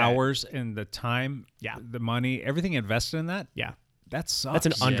number Jake of said. hours and the time, Yeah. the money, everything invested in that. Yeah, That sucks.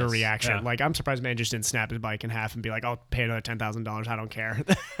 that's an underreaction. Yeah. Like I'm surprised man just didn't snap his bike in half and be like, "I'll pay another $10,000. I don't care."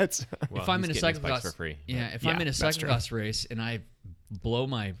 That's Well, if I'm he's in a getting his bikes cyclocross for free. yeah, if Yeah, I'm in a that's true. cyclocross race and I blow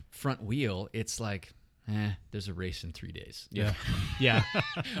my front wheel, it's like, there's a race in 3 days. Yeah. yeah.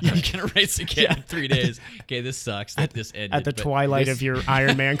 I'm gonna race again in 3 days. Okay, this sucks that this ended. At the but twilight this- of your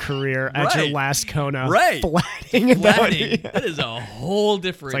Ironman career, at your Right. last Kona, Right. flattening about flattening, it. that is a whole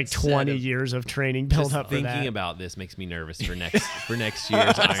different. It's like set 20 of- years of training built Just up for thinking that. about this makes me nervous for next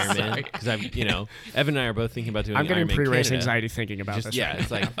year's Ironman because Evan and I are both thinking about doing. I'm the getting Ironman pre-race Canada. anxiety thinking about Just this. yeah, right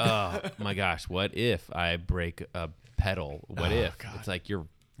it's like oh my gosh, what if I break a pedal? What if it's like your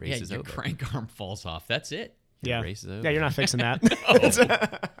race Yeah, is your over? crank arm falls off. That's it. yeah. race is over. Yeah, you're not fixing that.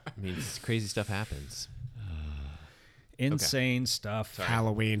 I mean, crazy stuff happens. Insane stuff.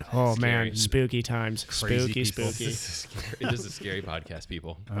 Halloween. Oh man, Scary. spooky times. Spooky, people. spooky. This is a scary podcast,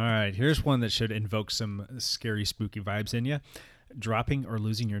 people. All right, here's one that should invoke some scary, spooky vibes in you. Dropping or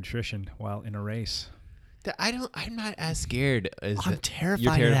losing your nutrition while in a race. I'm not as scared as I'm that. terrified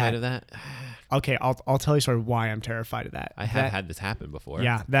You're of terrified that. of that? Okay, I'll tell you sort of why I'm terrified of that. I have That- had this happen before.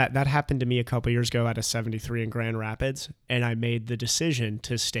 Yeah, that happened to me a couple years ago at a 73 in Grand Rapids, and I made the decision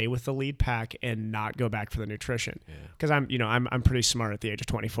to stay with the lead pack and not go back for the nutrition because I'm pretty smart at the age of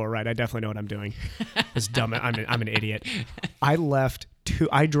 24, right? I definitely know what I'm doing. It's dumb. I'm an idiot. I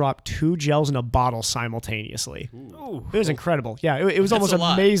dropped 2 gels in a bottle simultaneously. It was incredible. Yeah, it was almost a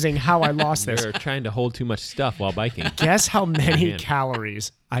lot. amazing how I lost this. You're trying to hold too much stuff while biking. Guess how many Man.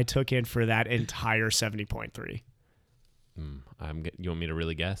 calories I took in for that entire 70.3? You want me to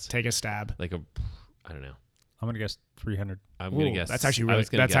really guess? Take a stab. Like I don't know. I'm going to guess 300. I'm gonna Ooh, guess. That's actually I really, was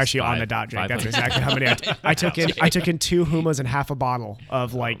gonna that's guess actually on the 5 dot, Jake. That's 500. exactly how many I took in 2 Humas and half a bottle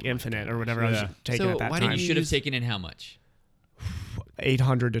of like Infinite or whatever I was Yeah. taking So at that why time. did You you should have use- taken in how much?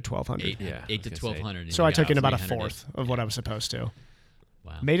 800 to 1200. Eight, Yeah, eight to I was gonna say. 1200. So I took in about a 300. fourth of what I was supposed to.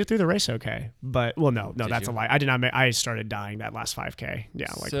 Wow. Made it through the race okay, but no, Did that's you? a lie. I did not. I started dying that last 5K. Yeah,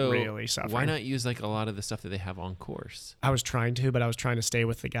 like So really suffering. why not use like a lot of the stuff that they have on course? I was trying to, but I was trying to stay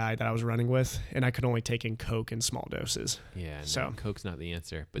with the guy that I was running with, and I could only take in Coke in small doses. Yeah, no, So- Coke's not the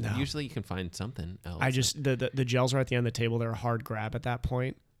answer, but No. usually you can find something else. I just the gels are at the end of the table. They're a hard grab at that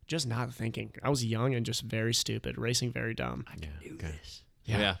point. Just not thinking. I was young and just very stupid, racing very dumb. yeah, okay.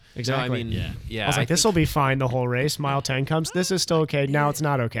 Yeah, Yeah, exactly. No, I mean, yeah. I was like, this will be fine the whole race. Mile 10 comes. This is still okay. Now it's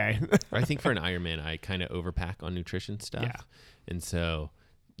not okay. I think for an Ironman, I kind of overpack on nutrition stuff. Yeah. And so,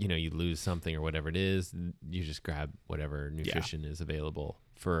 you lose something or whatever it is, you just grab whatever nutrition is available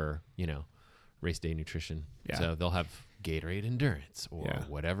for, race day nutrition. Yeah. So they'll have Gatorade Endurance or Yeah.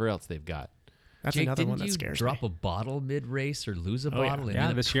 whatever else they've got. That's Jake, another didn't one that you scares drop me. a bottle mid-race or lose a Oh, yeah. bottle and Yeah, end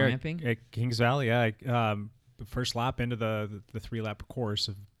up this year cramping? at Kings Valley. Yeah, the first lap into the 3-lap course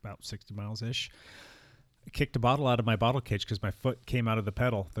of about 60 miles ish. kicked a bottle out of my bottle cage because my foot came out of the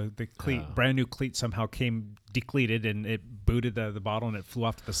pedal. The cleat, brand new cleat, somehow came decleated, and it booted the bottle, and it flew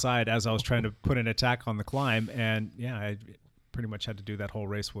off to the side as I was trying to put an attack on the climb. And yeah, I pretty much had to do that whole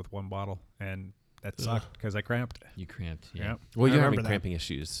race with one bottle, and that sucked because I cramped. You cramped. Yeah. Yeah. Well, I you're remember having that. cramping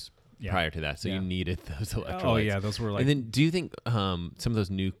issues Yeah. prior to that, so Yeah. you needed those electrolytes. Oh yeah, those were like. And then, do you think some of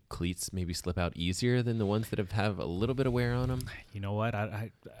those new cleats maybe slip out easier than the ones that have a little bit of wear on them? you know what?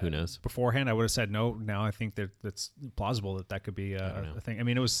 Who knows? Beforehand, I would have said no. Now I think that's plausible that could be don't know. a thing. I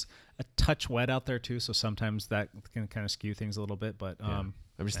mean, it was a touch wet out there too, so sometimes that can kind of skew things a little bit. But I'm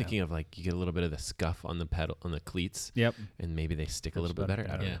just thinking of like you get a little bit of the scuff on the pedal on the cleats. Yep. And maybe they stick a little bit better.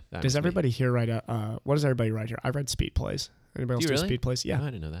 I don't Yeah. know. That Does must be- everybody here write what does everybody write here? I read Speed Plays. Anybody else Do you do really? Speed Plays? Yeah. Oh, I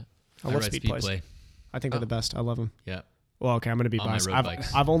didn't know that. I I love ride Speed Speed Plays. Play. I think they're the best. I love them. Yeah. Well, okay, I'm going to be On my biased. road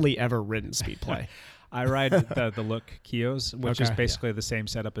bikes. I've only ever ridden Speed Play. I ride the Look Kios, which is Okay. basically the same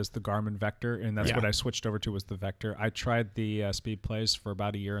setup as the Garmin Vector, and that's Yeah. what I switched over to was the Vector. I tried the Speed Plays for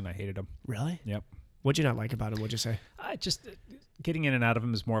about a year, and I hated them. Really? Yep. What'd you not like about them? What'd you say? I just getting in and out of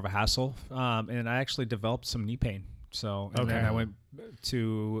them is more of a hassle, and I actually developed some knee pain. So and then Okay. I went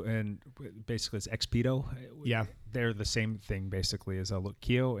to and basically it's Expedo. Yeah. They're the same thing basically as a Look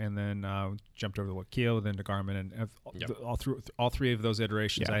Keo, and then jumped over to Look Keo, then to Garmin, and all three of those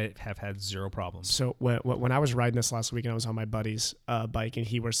iterations Yeah. I have had zero problems. So when I was riding this last weekend, I was on my buddy's bike, and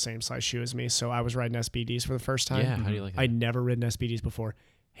he wears the same size shoe as me. So I was riding SBDs for the first time. Yeah, how do you like that? I'd never ridden SBDs before.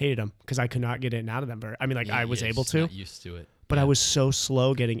 Hated them because I could not get in and out of them. I mean, I was Yeah, able just to, Not used to it. but Yeah. I was so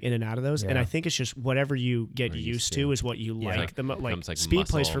slow getting in and out of those. And Yeah. I think it's just whatever you get Or used used to to. is what you Yeah. like. Like, The like becomes like speed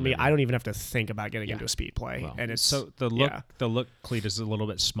plays muscle for me. memory. I don't even have to think about getting Yeah. into a speed play, Well, and it's So the Look cleat is a little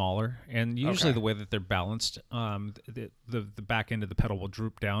bit smaller, and usually Okay. the way that they're balanced, the back end of the pedal will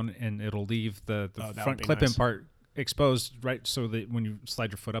droop down, and it'll leave the Oh, that would front be clip-in nice. part exposed, right? So that when you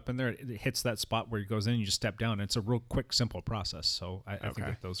slide your foot up in there, it hits that spot where it goes in, and you just step down. And it's a real quick, simple process. So I think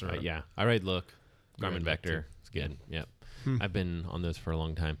Okay. that those are Yeah, I ride Look, You ride Garmin Look, Vector. too. It's good. Yep. Hmm. I've been on those for a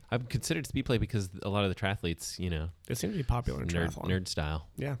long time. I've considered speed play because a lot of the triathletes, They seem to be popular in triathlon. nerd style.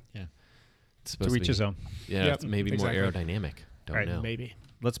 Yeah, Yeah. It's supposed to each be, his own. Yeah, Yep, it's maybe exactly. more aerodynamic. Don't Right, know. maybe.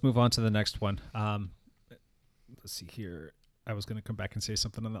 Let's move on to the next one. Let's see here. I was going to come back and say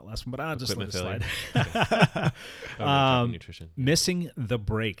something on that last one, but I'll just let it Equipment slide. Oh, we're talking nutrition. Missing the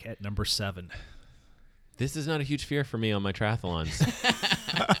break at number 7. This is not a huge fear for me on my triathlons.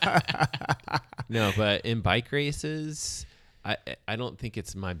 No, but in bike races, I don't think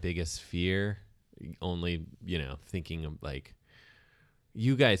it's my biggest fear. Only, thinking of like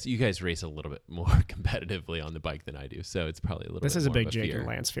you guys race a little bit more competitively on the bike than I do, so it's probably a little This bit is a more big of Jake fear. and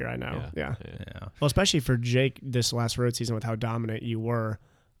Lance fear. I know. Yeah. Yeah. Well, especially for Jake this last road season with how dominant you were.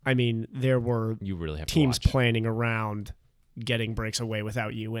 I mean, there were You really have teams to watch. planning around getting breaks away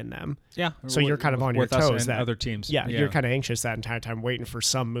without you in them. Yeah. So you're kind of on your with us toes and that other teams. Yeah, you're kind of anxious that entire time waiting for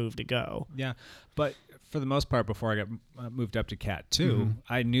some move to go. Yeah, but for the most part, before I got moved up to Cat 2,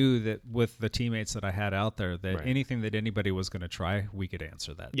 I knew that with the teammates that I had out there, that Right. anything that anybody was going to try, we could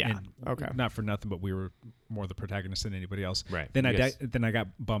answer that. Yeah, And okay. Not for nothing, but we were more the protagonist than anybody else. Right. Then You guys- then I got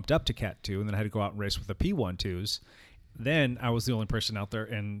bumped up to Cat 2, and then I had to go out and race with the P12s. Then I was the only person out there,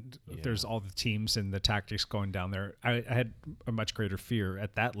 and there's all the teams and the tactics going down there. I had a much greater fear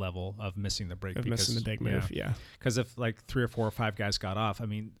at that level of missing the break. Of missing the big move, yeah. Because if like 3 or 4 or 5 guys got off, I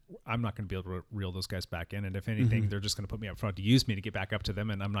mean, I'm not going to be able to reel those guys back in. And if anything, they're just going to put me up front to use me to get back up to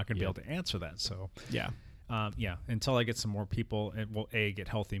them, and I'm not going to be able to answer that. So, Yeah. until I get some more people and will A, get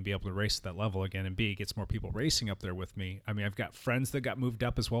healthy and be able to race at that level again, and B, get some more people racing up there with me. I mean, I've got friends that got moved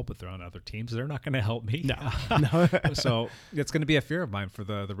up as well, but they're on other teams. They're not going to help me. No. So it's going to be a fear of mine for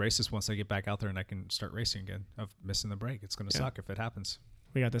the races once I get back out there and I can start racing again, of missing the break. It's going to suck if it happens.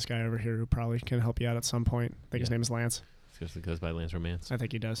 We got this guy over here who probably can help you out at some point. I think his name is Lance. Seriously goes by Lance Romance. I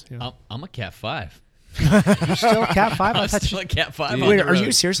think he does. Yeah. I'm a Cat 5. You're still a Cat 5? I'm still a Cat 5 on Wait, the are you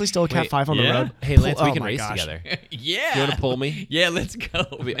road. seriously still a Cat Wait, 5 on the yeah? road? Hey, Lance, we Oh can my race gosh. together. Yeah. You want to pull me? Yeah, let's go.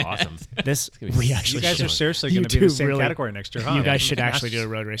 It'll be man. awesome. This gonna be we sick. actually You guys should. are seriously You going to be in the two same really- category next year, huh? You guys should Yeah. actually do a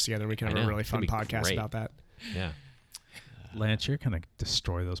road race together. We can I have a know. really It's fun gonna be podcast great. about that. Yeah. Lance, you're going to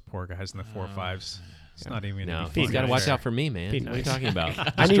destroy those poor guys in the 4.5s. It's not even No, going to be he's fun. got to watch fair. out for me, man. Be What are you nice. talking about?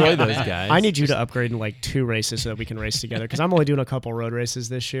 I need- Destroy those guys. I need you to upgrade in like 2 races so that we can race together because I'm only doing a couple road races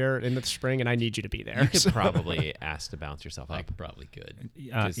this year in the spring, and I need you to be there. You could probably ask to bounce yourself I up. probably could.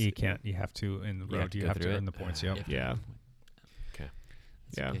 You can't. You have to in the You have road. to You go have to through earn it? the points. Yep. Yeah. Okay.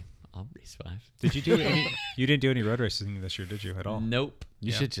 Yeah. Okay, I'll race 5. Did you do any? You didn't do any road racing this year, did you? At all? Nope.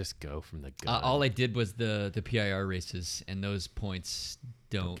 You should just go from the gun. All I did was the PIR races, and those points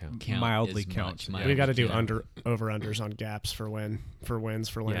don't count Mildly as count. much. Yeah. We got to do Mildly over-unders on gaps for wins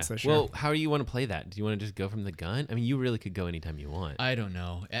for Lance this year. Well, how do you want to play that? Do you want to just go from the gun? I mean, you really could go anytime you want. I don't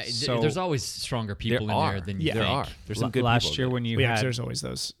know. So- There's always stronger people in there than you there think. are. There's some good Last people year that- when you yeah, 'cause had there's always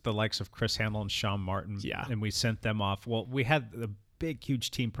those. the likes of Chris Hamill and Sean Martin, Yeah. and we sent them off. Well, we had a big,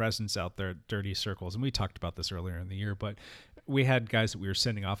 huge team presence out there at Dirty Circles, and we talked about this earlier in the year, but we had guys that we were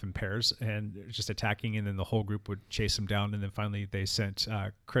sending off in pairs and just attacking, and then the whole group would chase them down, and then finally they sent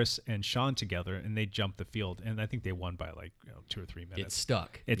Chris and Sean together, and they jumped the field, and I think they won by 2 or 3 minutes. It's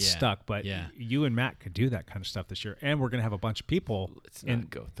stuck. It's Yeah. stuck, but yeah. you and Matt could do that kind of stuff this year, and we're going to have a bunch of people. Let's not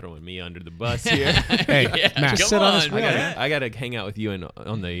go throwing me under the bus here. Hey, Matt, Just sit on his wheel. I gotta hang out with you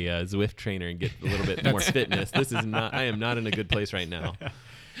on the Zwift trainer and get a little bit more fitness. I am not in a good place right now.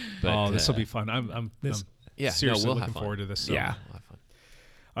 But, this will be fun. I'm seriously we'll looking have fun. forward to this. So. Yeah. We'll have fun.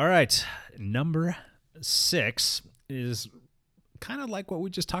 All right. Number 6 is kind of like what we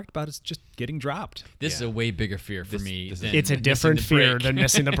just talked about. It's just getting dropped. This is a way bigger fear for me. this is- than it's a missing different the fear break. than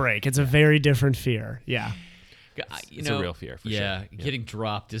missing the break. It's a very different fear. Yeah. It's a real fear, for sure. Yeah, Yeah. getting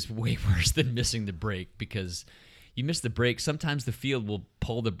dropped is way worse than missing the break because you miss the break. Sometimes the field will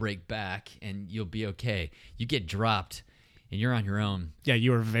pull the break back and you'll be okay. You get dropped and you're on your own. Yeah,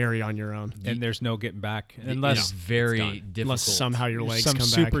 you are very on your own. And there's no getting back It's unless very done. difficult. Unless somehow your legs some come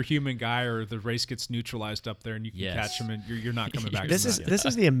back. superhuman guy or the race gets neutralized up there and you can Yes. catch him and you're not coming back. This from is that. this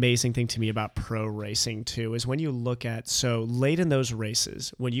is the amazing thing to me about pro racing too is when you look at so late in those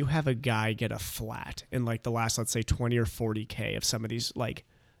races when you have a guy get a flat in like the last let's say 20 or 40K of some of these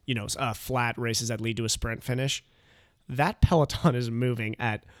flat races that lead to a sprint finish, that peloton is moving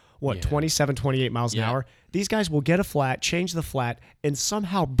at 27, 28 miles an Yeah. hour. These guys will get a flat, change the flat, and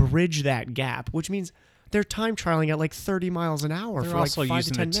somehow bridge that gap, which means they're time trialing at like 30 miles an hour They're for like also 5 to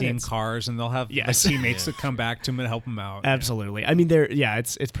using 10 the team minutes. cars and they'll have Yes. the teammates that come back to them and help them out. Absolutely. I mean,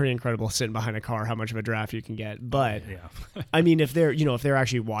 it's pretty incredible sitting behind a car how much of a draft you can get. But Yeah. I mean, if they're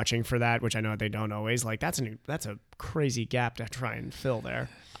actually watching for that, which I know they don't always, like that's a crazy gap to try and fill there.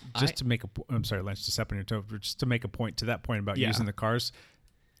 Just to make I'm sorry, Lance, to step on your toe, but just to make a point to that point about Yeah. using the cars.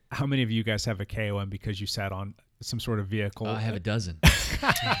 How many of you guys have a KOM because you sat on some sort of vehicle? I have a dozen.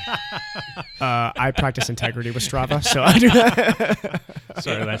 I practice integrity with Strava, so I do that.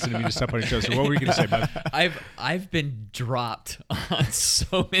 Sorry, Lance, I didn't mean to step on your toes. So what were you going to say, bud? I've been dropped on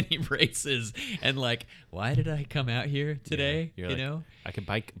so many races and like, why did I come out here today? You're you like, know, I could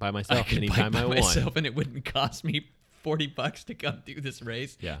bike by I myself could anytime bike I by want. myself and it wouldn't cost me $40 to come do this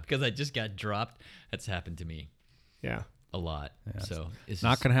race. Yeah. because I just got dropped. That's happened to me Yeah. a lot. So it's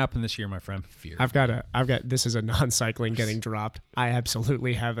Not just going to happen this year, my friend. fear. I've got this is a non-cycling getting dropped. I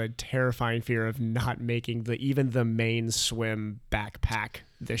absolutely have a terrifying fear of not making even the main swim backpack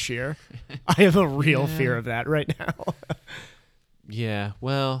this year. I have a real fear of that right now. Yeah,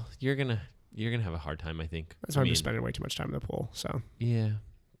 well, you're gonna have a hard time, I think. That's why I I'm mean, just spending way too much time in the pool. So Yeah,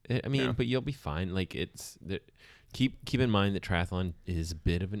 I mean, Yeah. but you'll be fine. Like keep in mind that triathlon is a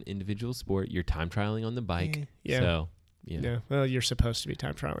bit of an individual sport. You're time trialing on the bike, Yeah. so yeah. Well, you're supposed to be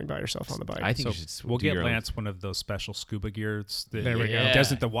time trialing by yourself on the bike. I think So you should. we'll do get your own- Lance one of those special scuba gears. That There we go. It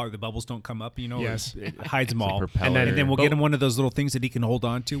doesn't the water, the bubbles don't come up. Yes. it hides them all. propeller. And then we'll But- get him one of those little things that he can hold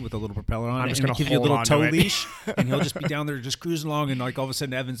on to with a little propeller on I'm it. just and gonna give you a hold little on to tow it. leash, and he'll just be down there just cruising along, and like all of a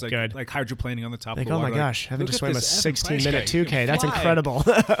sudden Evan's like Good. hydroplaning on the top like, of the oh water. my gosh, having to "Look at swim a this Evan 16-minute Price guy. He 2K. can That's fly." incredible.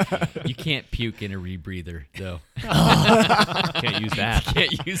 You can't puke in a rebreather though. Can't use that.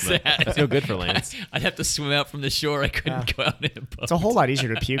 Can't use that. That's no good for Lance. I'd have to swim out from the shore. I couldn't go out in a boat. It's a whole lot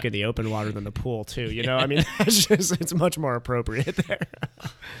easier to puke in the open water than the pool, too. You know, I mean, it's much more appropriate there.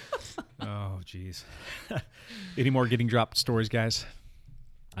 Oh, jeez. Any more getting dropped stories, guys?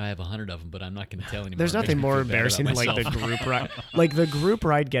 I have 100 of them, but I'm not going to tell anymore. There's It makes nothing me more feel bad embarrassing than about like the myself. group ride, like the group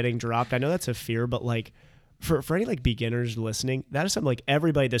ride getting dropped. I know that's a fear, but like for any like beginners listening, that is something like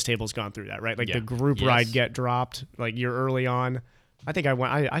everybody at this table's gone through that, right? Like Yeah. the group Yes. ride get dropped, like you're early on. I think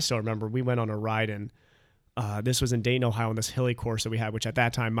I still remember we went on a ride and this was in Dayton, Ohio, on this hilly course that we had, which at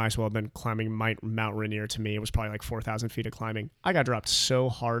that time might as well have been climbing Mount Rainier to me. It was probably like 4,000 feet of climbing. I got dropped so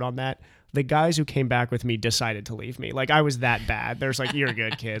hard on that. The guys who came back with me decided to leave me. Like I was that bad. There's like, you're a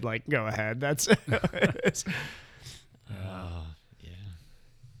good kid. Like go ahead. That's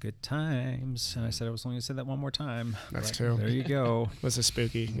Good times. And I said I was only going to say that one more time. That's But true. There you go. this is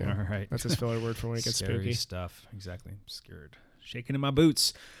spooky. Yeah. All right. That's his filler word for when it gets Scary spooky. stuff. Exactly. I'm scared. Shaking in my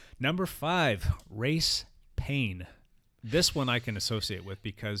boots. Number 5, race pain. This one I can associate with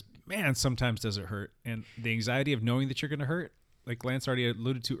because, man, sometimes does it hurt. And the anxiety of knowing that you're going to hurt, like Lance already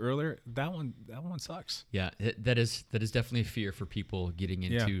alluded to earlier, that one sucks. Yeah, that is definitely a fear for people getting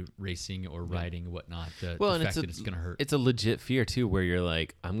into racing or riding and whatnot. The and fact that it's going to hurt. It's a legit fear too, where you're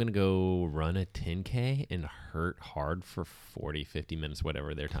like, I'm gonna go run a 10K and hurt hard for 40, 50 minutes,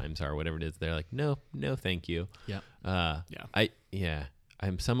 whatever their times are, whatever it is. They're like, no, thank you. Yeah.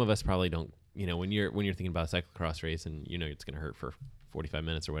 Some of us probably don't. When you're thinking about a cyclocross race and it's gonna hurt for 45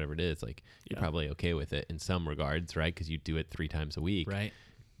 minutes or whatever it is, like you're probably okay with it in some regards, right? Because you do it 3 times a week, Right.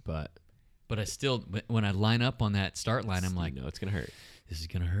 But I still, when I line up on that start line, I'm like, it's gonna hurt. this is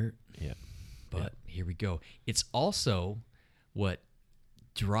going to hurt. Yeah. But here we go. It's also what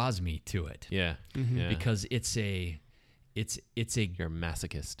draws me to it. Yeah. Because it's a You're a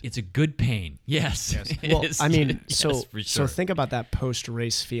masochist. it's a good pain. Yes. Well, I mean, Yes, so for sure. think about that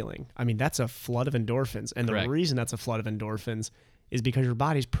post-race feeling. I mean, that's a flood of endorphins, and Correct. the reason that's a flood of endorphins is because your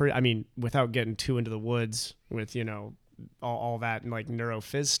body's pretty. I mean, without getting too into the woods with all that and like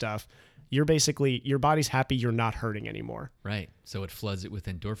neurophys stuff, you're basically your body's happy you're not hurting anymore. Right. So it floods it with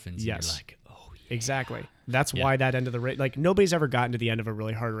endorphins. Yes. And you're like, oh, yeah. Exactly. That's why that end of the race, like nobody's ever gotten to the end of a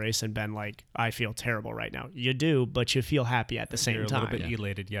really hard race and been like, I feel terrible right now. You do, but you feel happy at the same You're a time. little bit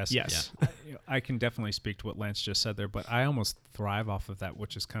elated, yes. Yes. I can definitely speak to what Lance just said there, but I almost thrive off of that,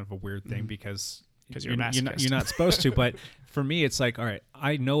 which is kind of a weird thing because you're a masochist. you're not supposed to. But for me, it's like, all right,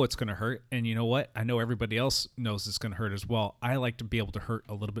 I know it's going to hurt, and you know what? I know everybody else knows it's going to hurt as well. I like to be able to hurt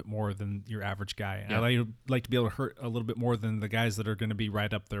a little bit more than your average guy. Yeah. I like to be able to hurt a little bit more than the guys that are going to be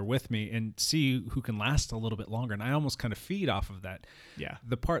right up there with me, and see who can last a little bit longer. And I almost kind of feed off of that. Yeah.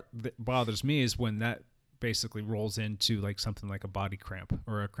 The part that bothers me is when that basically rolls into like something like a body cramp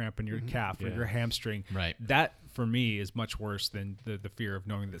or a cramp in your calf or your hamstring. Right. That for me is much worse than the fear of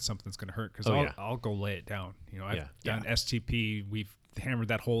knowing that something's going to hurt, because I'll go lay it down. I've done STP. We've hammered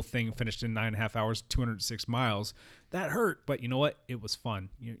that whole thing, finished in 9.5 hours, 206 miles. That hurt, but you know what? It was fun.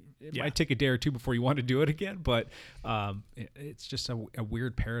 It might take a day or two before you want to do it again, but it's just a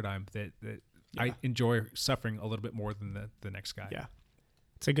weird paradigm that I enjoy suffering a little bit more than the next guy. Yeah.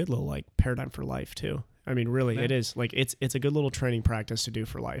 It's a good little like paradigm for life too. I mean, really, it is like it's a good little training practice to do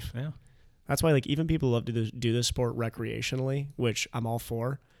for life. Yeah. That's why like even people who love to do this sport recreationally, which I'm all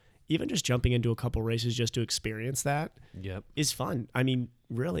for. Even just jumping into a couple races just to experience that is fun. I mean,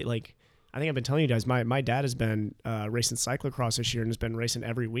 really, like I think I've been telling you guys, my dad has been racing cyclocross this year and has been racing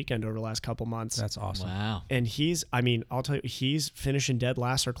every weekend over the last couple months. That's awesome. Wow. And I'll tell you, he's finishing dead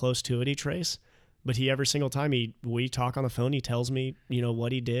last or close to it each race. But every single time we talk on the phone, he tells me,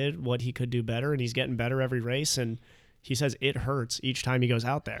 what he did, what he could do better, and he's getting better every race. And he says it hurts each time he goes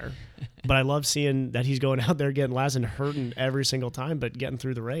out there. But I love seeing that he's going out there getting last and hurting every single time, but getting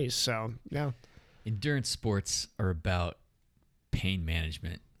through the race. So, yeah. Endurance sports are about pain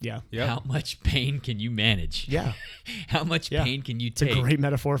management. Yeah. Yep. How much pain can you manage? Yeah. How much pain can you It's take? a great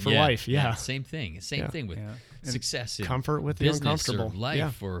metaphor for life. Yeah. Same thing. Same thing with success in comfort with the business uncomfortable. or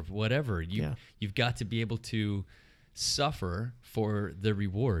life or whatever. You've got to be able to suffer for the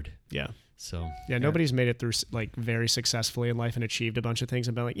reward. Yeah. So nobody's made it through like very successfully in life and achieved a bunch of things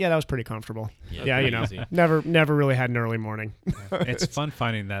and been like, that was pretty comfortable. Yeah, easy. never really had an early morning. It's fun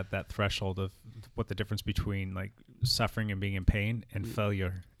finding that threshold of what the difference between like suffering and being in pain and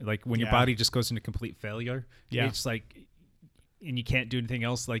failure. Like when your body just goes into complete failure, it's like, and you can't do anything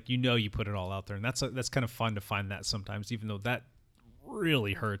else. Like, you put it all out there, and that's kind of fun to find that sometimes, even though that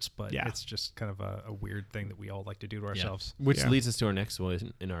really hurts, but it's just kind of a weird thing that we all like to do to ourselves. Which leads us to our next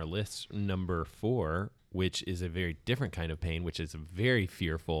one in our list, number 4, which is a very different kind of pain, which is very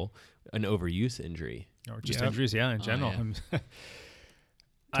fearful, an overuse injury. Or just injuries, in general.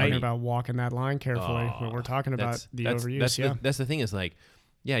 Talking about walking that line carefully when we're talking about the overuse. That's the thing is like,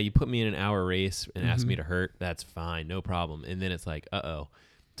 you put me in an hour race and ask me to hurt, that's fine, no problem. And then it's like,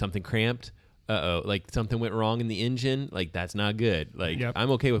 something cramped. Like something went wrong in the engine. Like that's not good. Like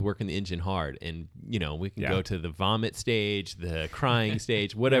I'm okay with working the engine hard, and we can go to the vomit stage, the crying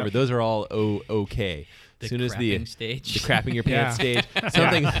stage, whatever. Those are all okay. The as soon as the stage, the crapping your pants stage,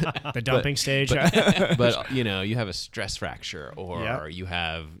 something, the dumping stage. But you have a stress fracture, or you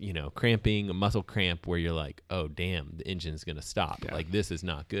have cramping, a muscle cramp, where you're like, oh damn, the engine's gonna stop. Like this is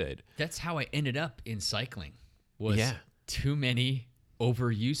not good. That's how I ended up in cycling. Was too many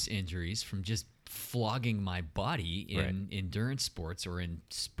overuse injuries from just flogging my body in endurance sports or in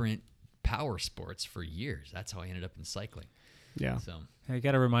sprint power sports for years. That's how I ended up in cycling. Yeah. So you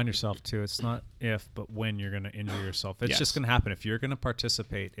got to remind yourself too, it's not if, but when you're going to injure yourself. It's just going to happen. If you're going to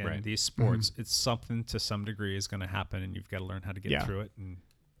participate in these sports, it's something to some degree is going to happen, and you've got to learn how to get through it. And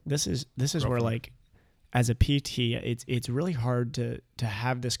this is where like, as a PT, it's really hard to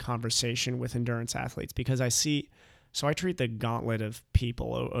have this conversation with endurance athletes, because I see So I treat the gauntlet of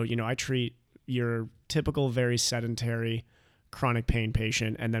people. I treat your typical very sedentary chronic pain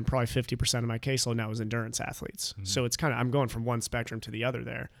patient, and then probably 50% of my caseload now is endurance athletes. So it's kind of, I'm going from one spectrum to the other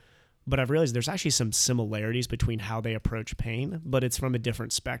there. But I've realized there's actually some similarities between how they approach pain, but it's from a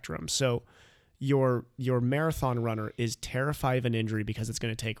different spectrum. So your marathon runner is terrified of an injury because it's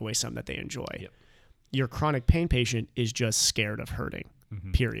going to take away something that they enjoy. Yep. Your chronic pain patient is just scared of hurting,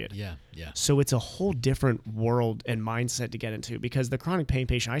 period. Yeah. So it's a whole different world and mindset to get into, because the chronic pain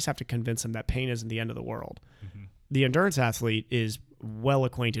patient, I just have to convince them that pain isn't the end of the world. The endurance athlete is well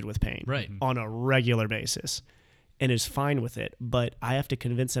acquainted with pain Right. on a regular basis and is fine with it. But I have to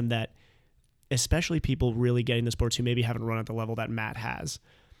convince them that, especially people really getting the sports who maybe haven't run at the level that Matt has,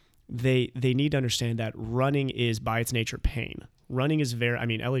 they need to understand that running is by its nature pain. Running is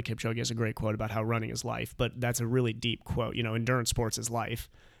Eliud Kipchoge has a great quote about how running is life, but that's a really deep quote. Endurance sports is life.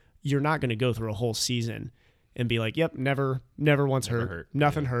 You're not going to go through a whole season and be like, yep, never once hurt.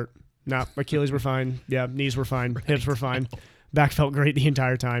 Nothing hurt. No, Achilles were fine. Yeah, knees were fine. Hips were fine. Back felt great the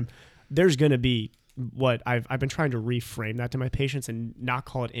entire time. There's going to be what I've been trying to reframe that to my patients and not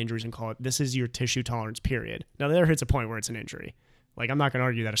call it injuries and call it, this is your tissue tolerance period. Now, there hits a point where it's an injury. Like, I'm not going to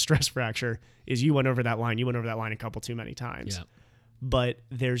argue that a stress fracture is you went over that line a couple too many times. Yeah. But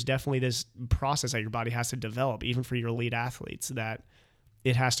there's definitely this process that your body has to develop, even for your elite athletes, that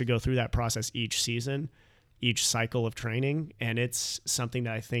it has to go through that process each season, each cycle of training. And it's something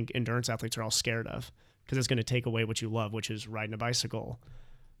that I think endurance athletes are all scared of, because it's going to take away what you love, which is riding a bicycle,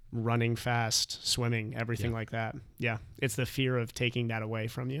 running fast, swimming, everything like that. Yeah. It's the fear of taking that away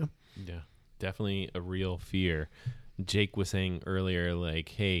from you. Yeah, definitely a real fear. Jake was saying earlier, like,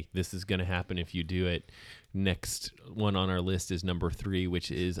 hey, this is going to happen if you do it. Next one on our list is number 3,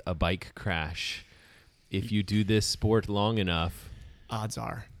 which is a bike crash. If you do this sport long enough, Odds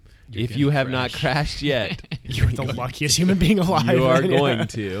are if you have not crashed yet, you're the luckiest human being alive. you are man. Yeah. going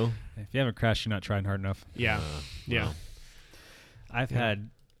to. If you haven't crashed, you're not trying hard enough. Yeah. Yeah. Well, I've had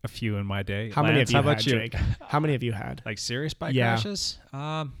a few in my day. How many have Lance, you how about had, you? Jake? How many have you had? Like serious bike Yeah. crashes?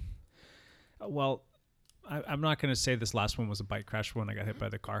 Well, I'm not going to say this last one was a bike crash when I got hit by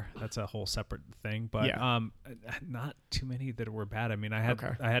the car. That's a whole separate thing. But not too many that were bad. I mean, I've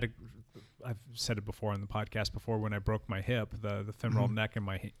said it before on the podcast before, when I broke my hip, the femoral neck in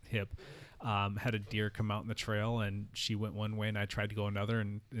my hip, had a deer come out in the trail, and she went one way and I tried to go another,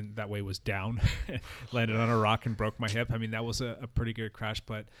 and that way was down, landed on a rock and broke my hip. I mean, that was a pretty good crash,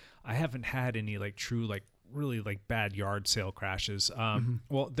 but I haven't had any really bad yard sale crashes.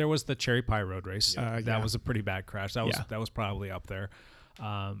 Well, there was the Cherry Pie Road Race. That was a pretty bad crash. That was probably up there.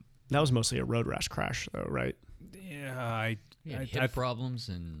 That was mostly a road rash crash, though, right? Yeah, You had hip problems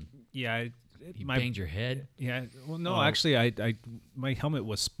and you banged your head. Yeah. Well, no, actually, I my helmet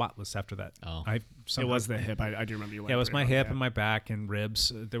was spotless after that. Oh. It was the hip. I do remember you. Yeah, it was my hip and my back and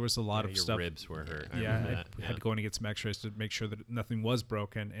ribs. There was a lot of your stuff. ribs were hurt. I Yeah, remember I had to go in and get some X-rays to make sure that nothing was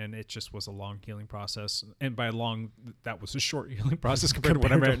broken, and it just was a long healing process. And by long, that was a short healing process compared to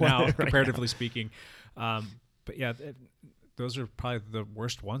what I'm at now, comparatively speaking. But yeah, those are probably the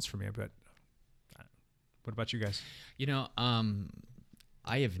worst ones for me. But what about you guys?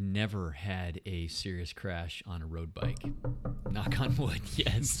 I have never had a serious crash on a road bike. Knock on wood,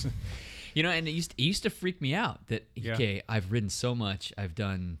 yes. And it used to freak me out that okay, I've ridden so much, I've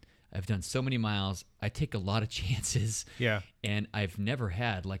done so many miles, I take a lot of chances. Yeah. And I've never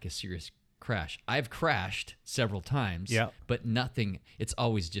had like a serious crash. I've crashed several times, but nothing, it's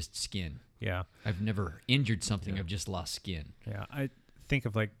always just skin. Yeah. I've never injured something, I've just lost skin. Yeah. I think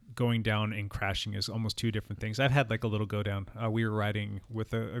of like going down and crashing as almost two different things. I've had like a little go down. We were riding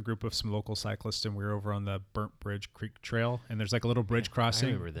with a group of some local cyclists, and we were over on the Burnt Bridge Creek Trail, and there's like a little bridge crossing.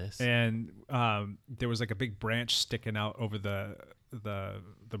 I remember this. And there was like a big branch sticking out over the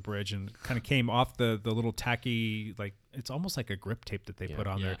bridge, and kind of came off the little tacky, like it's almost like a grip tape that they put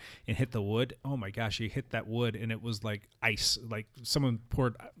on there, and hit the wood. Oh my gosh, you hit that wood and it was like ice, like someone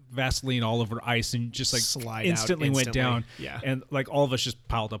poured Vaseline all over ice and just like instantly went down. Yeah. And like all of us just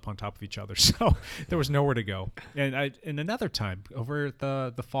piled up on top of each other. So there was nowhere to go. And another time over at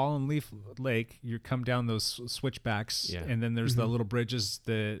the Fallen Leaf Lake, you come down those switchbacks, and then there's the little bridges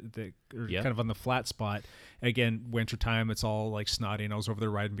that are kind of on the flat spot. Again, wintertime, it's all like snotty, and I was over there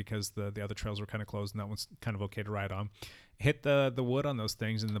riding because the other trails were kind of closed, and that one's kind of okay to ride on. Hit the wood on those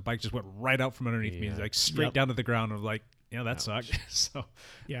things, and the bike just went right out from underneath me, like straight down to the ground. I'm like, that sucked. So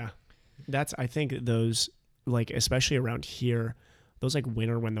I think those, like, especially around here, those like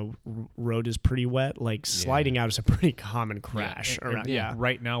winter when the road is pretty wet, like sliding out is a pretty common crash.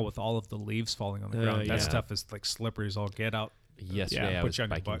 Right now with all of the leaves falling on the ground, that stuff is like slippery as all get out. Yesterday, I put was you on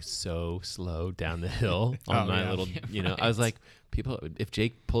your biking butt. so slow down the hill on my yeah. little, I was like, people, if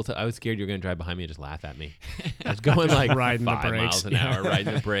Jake pulls up, I was scared you were going to drive behind me and just laugh at me. I was going like riding the 5 brakes. miles an hour,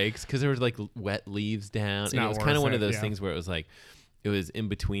 riding the brakes, because there was like wet leaves down. And it not was kind of worth one of it, those yeah. things where it was like, it was in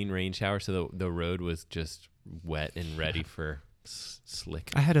between rain showers, so the road was just wet and ready for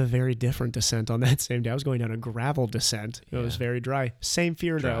slick. I had a very different descent on that same day. I was going down a gravel descent. It was Yeah. very dry. Same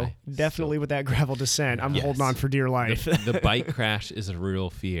fear Dry. though. Definitely with that gravel descent. I'm Yes. holding on for dear life. The bike crash is a real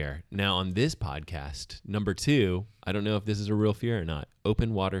fear. Now, on this podcast, number 2, I don't know if this is a real fear or not.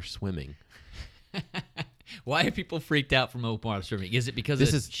 Open water swimming. Why are people freaked out from open water swimming? Is it because This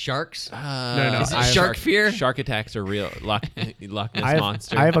of is- sharks? No, Is it I have- shark fear? Shark attacks are real. Loch Ness I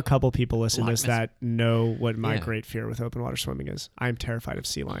monster. have a couple people listening to this Loch Ness. that know what my Yeah. great fear with open water swimming is. I'm terrified of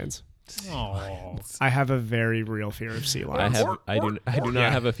sea lions. Oh, I have a very real fear of sea lions. I do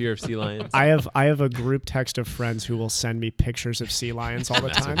not have a fear of sea lions. I have a group text of friends who will send me pictures of sea lions all the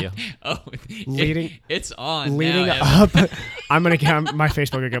Massive time. deal. Oh, Leading- it's on. Leading now, Evan. up, I'm gonna get my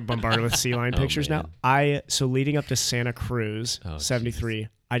Facebook will get bombarded with sea lion Oh, pictures man. now. So leading up to Santa Cruz, Oh, 73.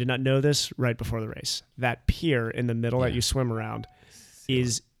 I did not know this right before the race. That pier in the middle that you swim around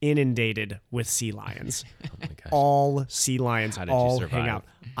is inundated with sea lions. Oh my gosh. All sea lions How did you all survive? hang out.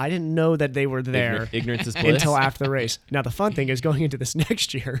 I didn't know that they were there. Ignorance is bliss. Until after the race. Now the fun thing is going into this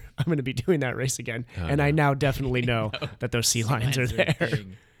next year, I'm going to be doing that race again, and I now definitely know that those sea lions are there.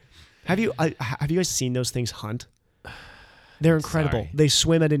 big. Have you guys seen those things hunt? They're incredible. Sorry. They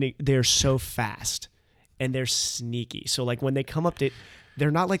swim they're so fast and they're sneaky. So like when they come up to,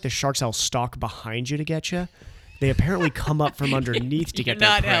 they're not like the sharks that'll stalk behind you to get you. They apparently come up from underneath to You're get their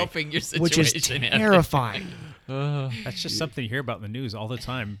not prey, helping your which is situation, Evan. terrifying. that's just something you hear about in the news all the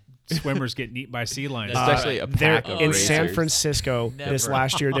time. Swimmers getting eaten by sea lions. That's Especially a There pack of in San racers. Francisco this Never.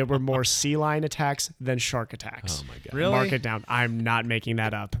 last year, there were more sea lion attacks than shark attacks. Oh my god. Really? Mark it down. I'm not making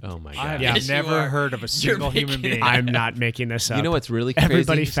that up. Oh my I god. have Yeah. Yes, you never are. heard of a single human making it being. I'm not making this up. You know what's really crazy?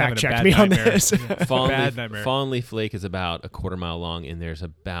 Everybody He's having fact a check bad me on nightmare. this. Bad nightmare. Fallen Leaf Lake is about a quarter mile long, and there's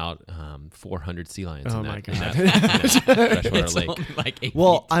about 400 sea lions. Oh in my that, God. in that freshwater It's lake. only like 8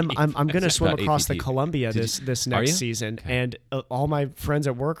 Well, feet I'm deep. I'm gonna swim about 8 across the feet deep. Columbia Did this you- this Are next you? season, Okay. and all my friends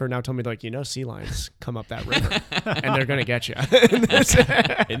at work are now telling me like, sea lions come up that river, and they're gonna get you.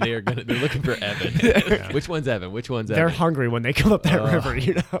 And they're looking for Evan. Which one's Evan? Which one's They're Evan? hungry when they come up that river,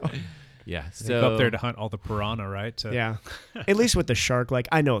 Yeah. They So go up there to hunt all the piranha, right? To- Yeah. At least with the shark, like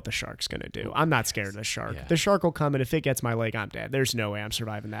I know what the shark's gonna do. I'm not scared of the shark. Yeah. The shark will come, and if it gets my leg, I'm dead. There's no way I'm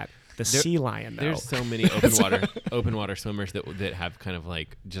surviving that. The sea lion, though. there's so many open water swimmers that have kind of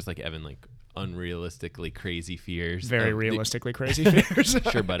like, just like Evan, like unrealistically crazy fears. very of the- realistically crazy fears.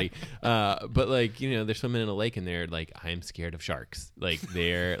 Sure, buddy. But like, they're swimming in a lake and they're like, I'm scared of sharks. Like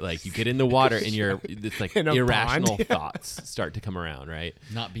they're like, you get in the water and it's like In a irrational pond. thoughts start to come around, right?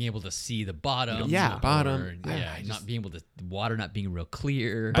 not being able to see the bottom. Yeah. or- Bottom. Yeah, Yeah, not being able to water not being real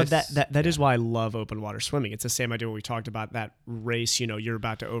clear. But that is why I love open water swimming. It's the same idea when we talked about that race. You're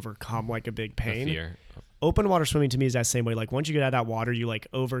about to overcome like a big The pain. fear. Open water swimming to me is that same way. Like once you get out of that water, you like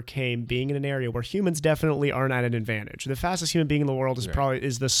overcame being in an area where humans definitely aren't at an advantage. The fastest human being in the world is probably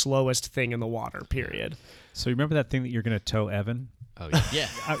is the slowest thing in the water. Period. So you remember that thing that you're going to tow Evan? Oh yeah.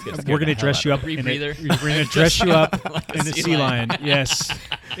 yeah. We're going to dress you up. Rebreather. We're going to dress you up Like a in the sea sea lion. lion. Yes.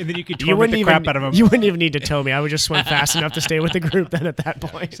 And then you could You torment wouldn't the even crap out of him. you wouldn't even need to tow me. I would just swim fast enough to stay with the group. Then at that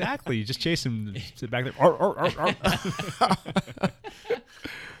point, Exactly. You just chase him, sit back there. Arr, arr, arr, arr.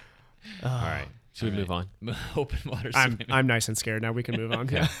 All right. Should we move on? Open water I'm swimming. I'm nice and scared now. We can move on.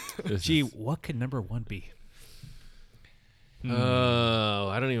 Yeah. Gee, what could number one be? Oh,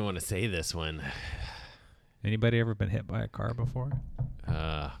 I don't even want to say this one. Anybody ever been hit by a car before?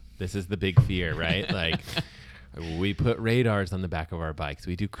 This is the big fear, right? Like, we put radars on the back of our bikes.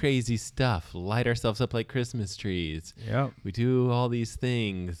 We do crazy stuff, light ourselves up like Christmas trees. Yep. We do all these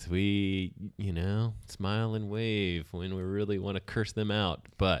things. We, smile and wave when we really want to curse them out.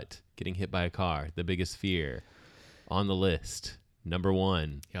 But getting hit by a car, the biggest fear on the list. Number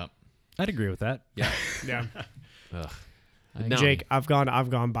one. Yep. I'd agree with that. Yeah. Yeah. Ugh. No. Jake, I've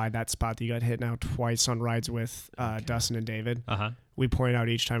gone by that spot that you got hit now twice on rides with Dustin and David. Uh-huh. We point out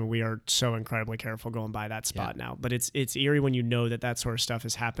each time we are so incredibly careful going by that spot now. But it's eerie when you know that sort of stuff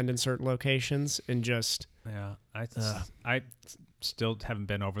has happened in certain locations and just Yeah. I still haven't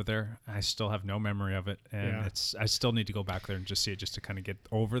been over there. I still have no memory of it. And Yeah. I still need to go back there and just see it just to kind of get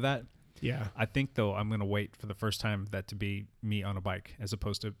over that. yeah. I think, though, I'm going to wait for the first time that to be me on a bike as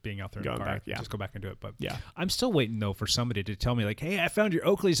opposed to being out there in Going a car. back, yeah. Just go back and do it. But Yeah. I'm still waiting, though, for somebody to tell me, like, hey, I found your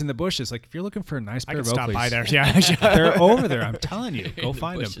Oakleys in the bushes. Like, if you're looking for a nice I pair can of stop Oakleys, by there. Yeah. they're over there. I'm telling you. Go the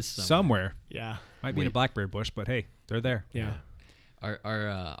find them bushes somewhere. yeah. Might be in a blackberry bush, but hey, they're there. Yeah.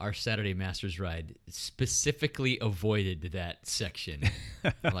 Our Saturday Masters ride specifically avoided that section.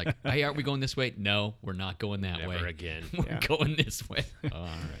 Like, hey, aren't we going this way? No, we're not going that way. Never again. We're going this way. Oh, all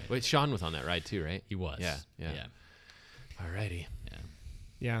right. Wait, Sean was on that ride too, right? He was. Yeah. Alrighty.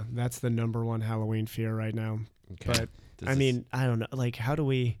 Yeah, that's the number one Halloween fear right now. Okay. But I mean, I don't know. Like, how do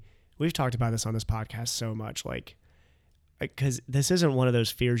we've talked about this on this podcast so much, like, because this isn't one of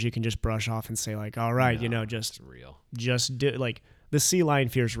those fears you can just brush off and say, like, all right, It's real. just do, like, the sea lion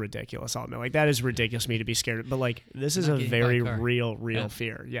fear is ridiculous. I'll admit, like, that is ridiculous to me to be scared of. But like, this is Not a getting by very a car. real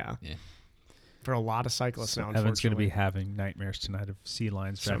fear. Yeah. For a lot lot of cyclists now. Evan's going to be unfortunately. having nightmares tonight of sea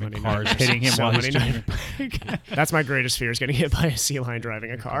lions So driving many cars, nightmares. hitting him So while he's many driving. That's my greatest fear, is getting hit by a sea lion driving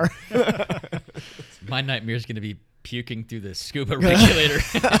a car. My nightmare is going to be puking through the scuba regulator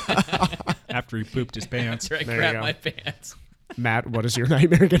After he pooped his pants. after I There you crap go. my pants. Matt, what is your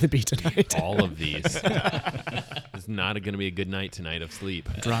nightmare going to be tonight? All of these. It's not going to be a good night tonight of sleep.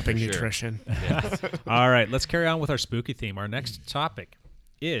 Dropping for sure. nutrition. All right, let's carry on with our spooky theme. Our next topic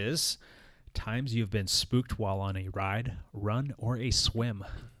is times you've been spooked while on a ride, run, or a swim.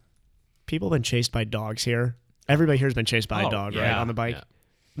 People have been chased by dogs here. Everybody here has been chased by Oh, a dog, right? yeah. On the bike. Yeah.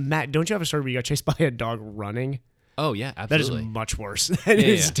 Matt, don't you have a story where you got chased by a dog running? Oh yeah, That is absolutely. much worse. That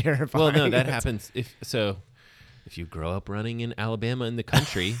is terrifying. Well, no, that happens if you grow up running in Alabama in the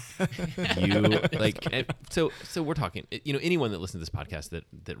country, you like so we're talking, anyone that listens to this podcast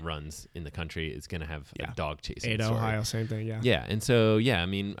that runs in the country is going to have a dog chasing Ada, story. Ohio, same thing, yeah. Yeah, and so I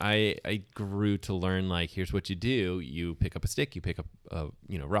mean, I grew to learn, like, here's what you do: you pick up a stick, you pick up a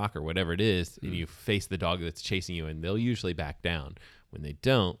rock or whatever it is, and you face the dog that's chasing you, and they'll usually back down. When they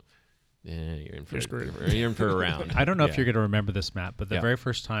don't, you're in for a round. I don't know if Yeah. you're going to remember this, Matt, but the Yeah. very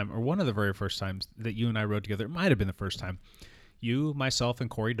first time, or one of the very first times that you and I rode together, it might have been the first time, you, myself, and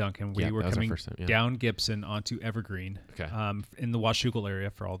Corey Duncan, we Yeah, were that was our coming first time, yeah. down Gibson onto Evergreen, Okay. In the Washougal area,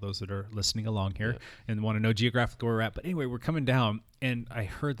 for all those that are listening along here and want to know geographically where we're at. But anyway, we're coming down, and I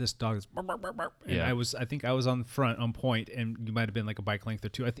heard this dog, this bark, bark, bark, bark, and Yeah. I think I was on the front, on point, and you might have been like a bike length or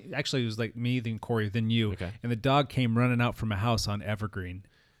two. I think actually it was like me, then Corey, then you, Okay. and the dog came running out from a house on Evergreen.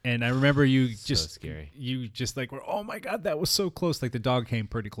 And I rember you just scary. You just like were, oh my God, that was so close. Like the dog came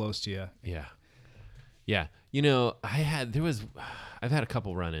pretty close to you. Yeah. I've had a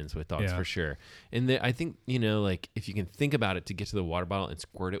couple run-ins with dogs Yeah. for sure. And I think, like, if you can think about it, to get to the water bottle and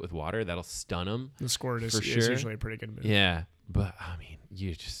squirt it with water, that'll stun them. The squirt is For sure. usually a pretty good move. Yeah. But, I mean,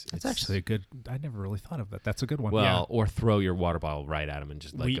 That's actually a good. I never really thought of that. That's a good one. Well, or throw your water bottle right at them and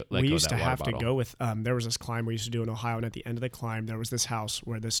just let we go of used that to water have bottle. to go with there was this climb we used to do in Ohio, and at the end of the climb there was this house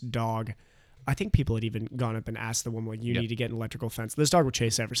where this dog, I think people had even gone up and asked the woman, like, you Yep. need to get an electrical fence. This dog would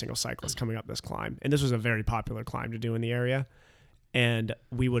chase every single cyclist coming up this climb, and this was a very popular climb to do in the area, and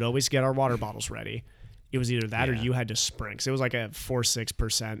we would always get our water bottles ready. It was either that or you had to sprint. So it was like a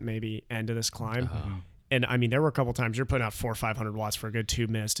 4-6% maybe end of this climb. And I mean, there were a couple times you're putting out 400 or 500 watts for a good 2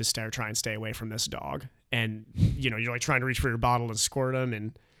 minutes to try and stay away from this dog. And, you're like trying to reach for your bottle and squirt him.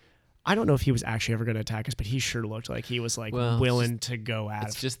 And I don't know if he was actually ever going to attack us, but he sure looked like he was like Well, it's willing to go at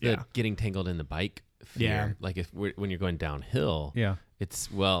It's us. just the getting tangled in the bike fear. Yeah. Like when you're going downhill. Yeah.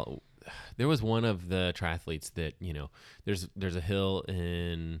 There was one of the triathletes that, there's a hill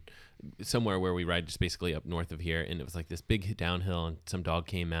in somewhere where we ride just basically up north of here, and it was like this big downhill, and some dog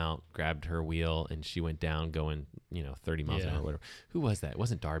came out, grabbed her wheel, and she went down going, 30 miles an hour or whatever. Who was that? It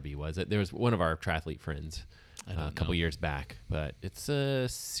wasn't Darby, was it? There was one of our triathlete friends a couple years back, but it's a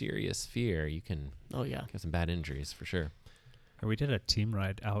serious fear. You can get some bad injuries for sure. We did a team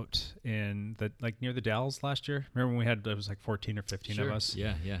ride out in the near the Dalles last year. Remember when it was like 14 or 15 of us?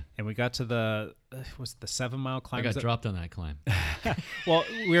 Yeah. And we got to the 7 mile climb. I got dropped on that climb. Well,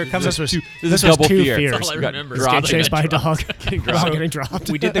 we were coming. This was double two fear. fears. That's all I remember. Just getting chased by a dog. dropped. Getting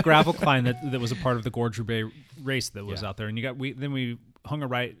dropped. We did the gravel climb that was a part of the Gorge Roubaix race that was out there, and we hung a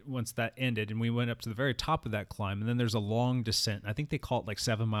right once that ended, and we went up to the very top of that climb, and then there's a long descent. I think they call it like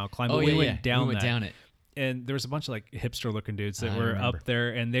 7 mile climb. Oh, but yeah, we went down. We went down it. And there was a bunch of hipster looking dudes that I were remember. up there,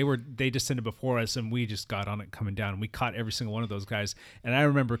 and they descended before us, and we just got on it coming down, and we caught every single one of those guys. And I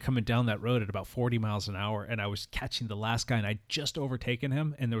remember coming down that road at about 40 miles an hour, and I was catching the last guy, and I'd just overtaken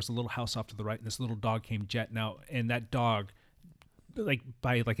him, and there was a little house off to the right, and this little dog came jetting out, and that dog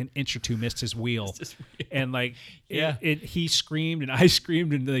by an inch or two missed his wheel, and he screamed and I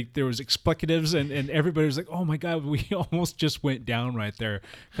screamed, and there was explicatives, and everybody was like, oh my God, we almost just went down right there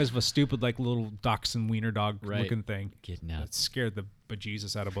because of a stupid little dachshund wiener dog looking thing. Getting out. That scared the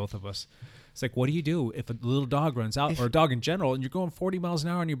bejesus out of both of us. It's like, what do you do if a little dog runs out, or a dog in general, and you're going 40 miles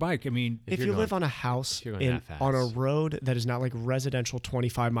an hour on your bike? I mean, If you live on a house you're going that fast. on a road that is not like residential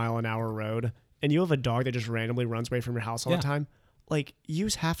 25 mile an hour road, and you have a dog that just randomly runs away from your house all the time, like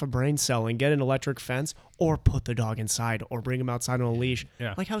use half a brain cell and get an electric fence, or put the dog inside, or bring him outside on a leash.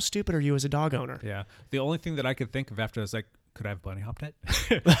 Yeah. Like, how stupid are you as a dog owner? Yeah. The only thing that I could think of after was like, could I have bunny hopped it?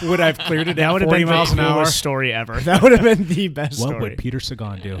 Would I have cleared it That at would have 40 been the miles an hour? coolest story ever. That would have been the best What story. would Peter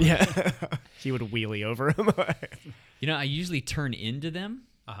Sagan do? Yeah, he would wheelie over him. You know, I usually turn into them,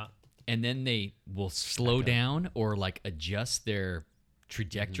 and then they will slow down or like adjust their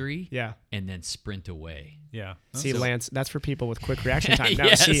trajectory, Yeah. and then sprint away. Yeah. See, Lance, that's for people with quick reaction time. Now,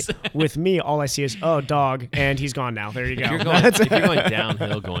 Yes. see, with me, all I see is, oh, dog, and he's gone now. There you go. If you're going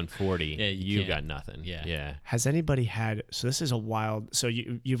downhill going 40, Yeah, you you've can't. got nothing. Yeah. Yeah. Has anybody had, so this is a wild, so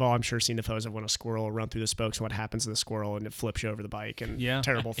you've all, I'm sure, seen the photos of when a squirrel will run through the spokes and what happens to the squirrel and it flips you over the bike and Yeah.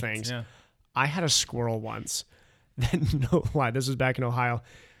 terrible things. Yeah. I had a squirrel once. No lie, this was back in Ohio.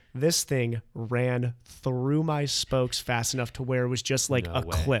 This thing ran through my spokes fast enough to where it was just like No a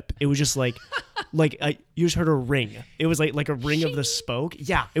way. clip. It was just like, you just heard a ring. It was like a ring of the spoke.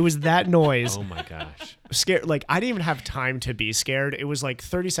 Yeah, it was that noise. Oh my gosh. Scared. Like, I didn't even have time to be scared. It was like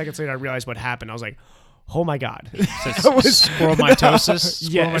 30 seconds later, I realized what happened. I was like, oh my God. Squirrel mitosis.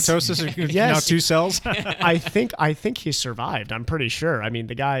 Squirrel Yes. mitosis. Now Yes. 2 cells. I think he survived. I'm pretty sure. I mean,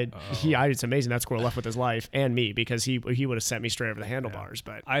 the guy, it's amazing that squirrel left with his life and me, because he would have sent me straight over the handlebars.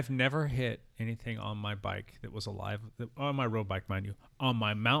 But I've never hit anything on my bike that was alive. On my road bike, mind you. On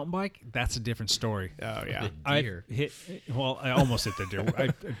my mountain bike, that's a different story. oh yeah, Deer. I almost hit the deer. I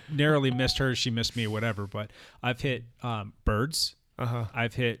narrowly missed her. She missed me, whatever. But I've hit birds.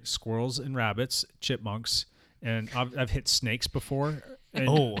 I've hit squirrels and rabbits, chipmunks, and I've hit snakes before.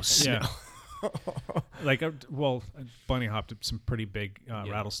 And, yeah. Like, bunny hopped some pretty big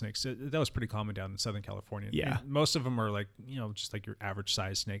rattlesnakes. That was pretty common down in Southern California. Yeah. And most of them are like, just like your average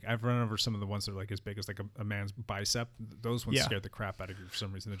size snake. I've run over some of the ones that are like as big as like a man's bicep. Those ones Yeah. scared the crap out of you for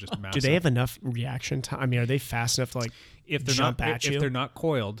some reason. They're just massive. do they have enough reaction time? I mean, are they fast enough to like if they're jump not at you? if they're not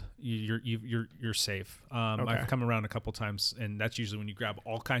coiled, you're safe. Okay. I've come around a couple times, and that's usually when you grab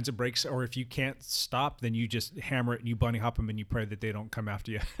all kinds of brakes, or if you can't stop, then you just hammer it and you bunny hop them and you pray that they don't come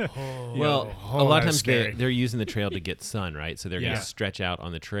after you. Well, a lot of that's times they're, scary. they're using the trail to get sun, right? So they're going Yeah. to stretch out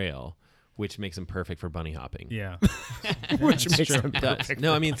on the trail, which makes them perfect for bunny hopping. Yeah. which makes them It does. perfect.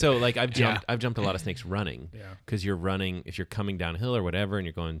 No, I mean, so like I've jumped a lot of snakes running. Yeah. Because you're running, if you're coming downhill or whatever, and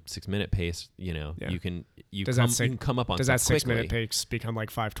you're going 6-minute pace, Yeah. you can you Does come, that six- you can come up on Does that stuff 6-minute quickly. pace become like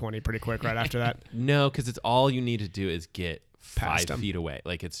 5:20 pretty quick right after that? No, because it's all you need to do is get Past 5 them. feet away.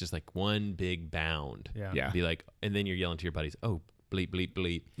 Like it's just like one big bound. Yeah. Yeah. Be like, and then you're yelling to your buddies, "Oh, bleep, bleep,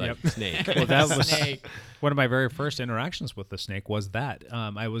 bleep," like Yep. snake. Well, that was Snake. one of my very first interactions with the snake. Was that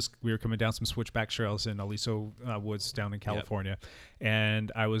we were coming down some switchback trails in Aliso Woods down in California, and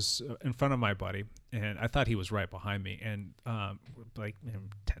I was in front of my buddy, and I thought he was right behind me, and like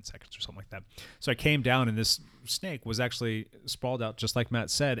 10 seconds or something like that. So I came down, and this snake was actually sprawled out just like Matt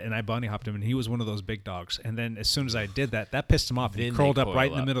said, and I bunny hopped him, and he was one of those big dogs. And then as soon as I did that, that pissed him off, and he Then they curled up coil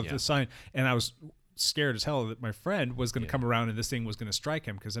right in the up, middle yeah. of the sign, and I was scared as hell that my friend was going to come around and this thing was going to strike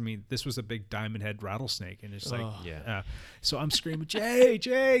him, because I mean this was a big diamond head rattlesnake, and it's like Yeah. so I'm screaming, Jay,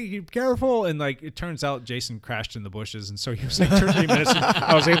 you careful, and like it turns out Jason crashed in the bushes, and so he was like 2 or 3 minutes, and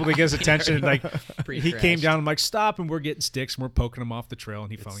I was able to get his attention, and like he came down, I'm like, stop, and we're getting sticks and we're poking him off the trail, and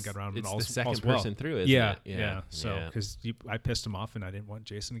he finally got around, and It's all's, the second all's well. person through, isn't yeah, it? yeah, so Yeah. because I pissed him off and I didn't want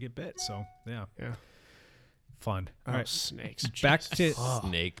Jason to get bit, so yeah, fun. Oh, All right, snakes. back to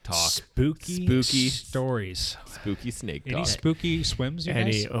Snake talk. spooky stories. Spooky snake Any talk. spooky swims, you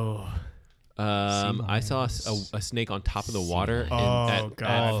Any, guys? oh. I saw a snake on top of the water Oh, at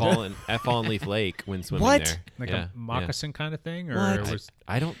God. Fallen Leaf Lake when swimming What? there. Like Yeah, a moccasin kind of thing, or What? was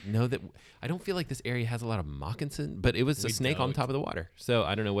I don't know that. I don't feel like this area has a lot of moccasin, but it was a snake on top of the water, so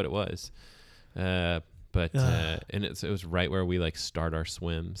I don't know what it was. And it was right where we like start our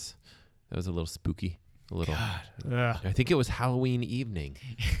swims. That was a little spooky. A little. Ugh. I think it was Halloween evening.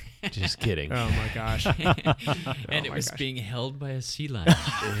 Just kidding. Oh my gosh. And it my was gosh. being held by a sea lion.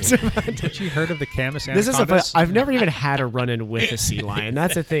 Had you heard of the Camus This is anacondas? I've never even had a run-in with a sea lion.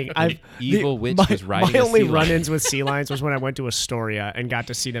 That's the thing. evil witch was riding my a only sea lion. run-ins with sea lions was when I went to Astoria and got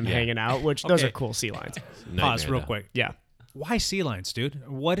to see them Yeah. hanging out, which those Okay. are cool sea lions. Pause Nightmare, real though. quick. Yeah. Why sea lions, dude?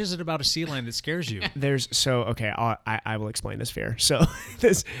 What is it about a sea lion that scares you? I will explain this fear. So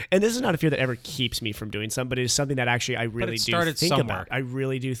this is not a fear that ever keeps me from doing something, but it is something that actually I really it do started think somewhere. about. I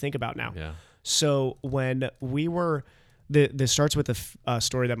really do think about now. Yeah. So when we were, this starts with a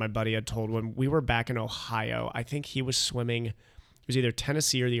story that my buddy had told when we were back in Ohio. I think he was swimming, it was either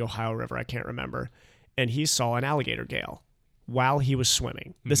Tennessee or the Ohio River, I can't remember, and he saw an alligator gale. while he was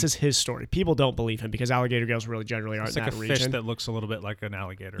swimming. This is his story. People don't believe him because alligator gills really generally aren't It's in like that a region. fish that looks a little bit like an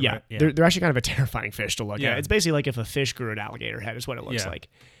alligator. Yeah, right? they're actually kind of a terrifying fish to look Yeah. at. It's basically like if a fish grew an alligator head is what it looks Yeah. like.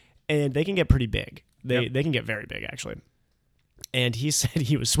 And they can get pretty big. They Yep. they can get very big, actually. And he said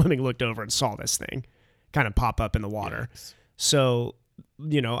he was swimming, looked over, and saw this thing kind of pop up in the water. So,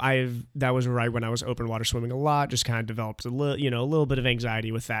 that was right when I was open water swimming a lot, just kind of developed a little bit of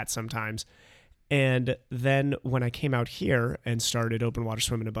anxiety with that sometimes. And then when I came out here and started open water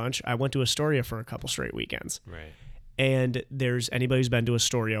swimming a bunch, I went to Astoria for a couple straight weekends. Right. And there's anybody who's been to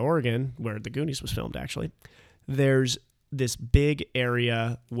Astoria, Oregon, where The Goonies was filmed, actually, there's this big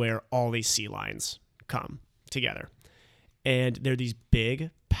area where all these sea lions come together. And they're these big,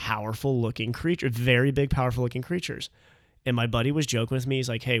 powerful looking creatures, very big, powerful looking creatures. And my buddy was joking with me. He's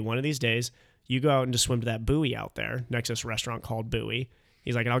like, hey, one of these days, you go out and just swim to that buoy out there next to this restaurant called Buoy.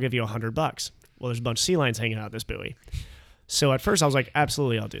 He's like, and I'll give you $100. Well, there's a bunch of sea lions hanging out at this buoy. So at first I was like,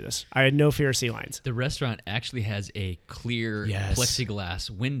 absolutely, I'll do this. I had no fear of sea lions. The restaurant actually has a clear Yes. plexiglass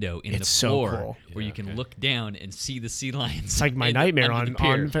window in It's the so floor cool. where you can look down and see the sea lions. It's like my nightmare under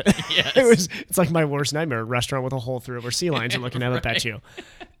on the pier. Yes. It's like my worst nightmare, a restaurant with a hole through it where sea lions are looking up at you.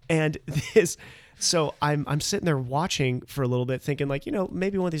 And so I'm sitting there watching for a little bit thinking like,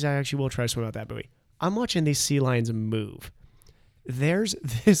 maybe one of these I actually will try to swim out that buoy. I'm watching these sea lions move. There's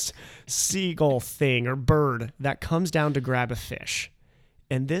this seagull thing or bird that comes down to grab a fish.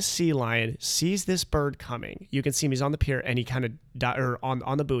 And this sea lion sees this bird coming. You can see him. He's on the pier, and he kind of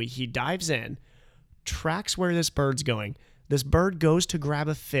on the buoy. He dives in, tracks where this bird's going. This bird goes to grab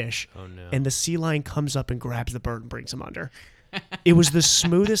a fish, and the sea lion comes up and grabs the bird and brings him under. It was the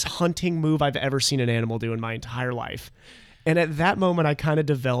smoothest hunting move I've ever seen an animal do in my entire life. And at that moment, I kind of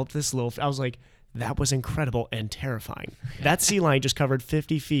developed this I was like, that was incredible and terrifying. That sea lion just covered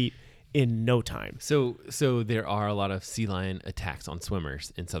 50 feet in no time. So there are a lot of sea lion attacks on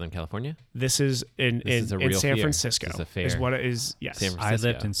swimmers in Southern California. This is in is a real San fear. Francisco. This is a fear. Is what it is. Yes. San I Francisco.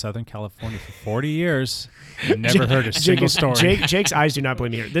 lived in Southern California for 40 years and never heard a single story. Jake's eyes do not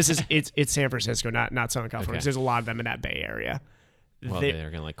believe me here. It's San Francisco, not Southern California. Okay. There's a lot of them in that Bay Area. Well, They- they're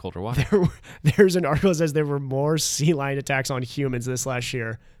gonna like colder water. There's an article that says there were more sea lion attacks on humans this last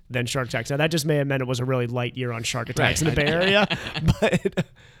year than shark attacks. Now that just may have meant it was a really light year on shark attacks in the Bay Area,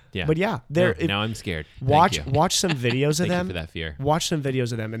 but yeah, Now I'm scared. watch Thank you. watch some videos of Thank you them. for that fear. Watch some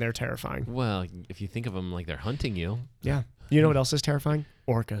videos of them, and they're terrifying. Well, if you think of them like they're hunting you. Yeah, you know what else is terrifying?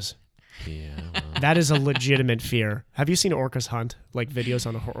 Orcas. Yeah. Well, That is a legitimate fear. Have you seen orcas hunt? Like videos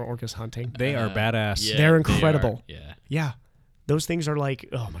on orcas hunting? They are badass. Yeah, They're they incredible. are. Yeah. Yeah, those things are like,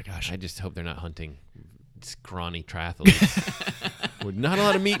 oh my gosh. I just hope they're not hunting scrawny triathletes. With not a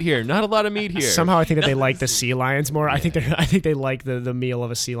lot of meat here. Not a lot of meat here. Somehow I think that they like the sea lions more. I think they like the meal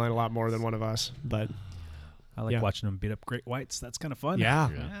of a sea lion a lot more than one of us. But I like Yeah. watching them beat up great whites. That's kind of fun. yeah.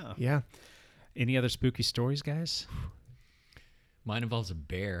 Yeah. Any other spooky stories, guys? Mine involves a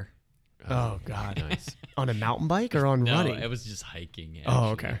bear. Oh God. Nice. On a mountain bike or on No, running? it was just hiking.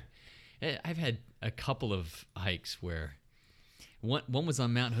 Oh, actually. okay. I've had a couple of hikes where one was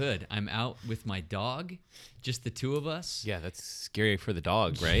on Mount Hood. I'm out with my dog, just the two of us. Yeah, that's scary for the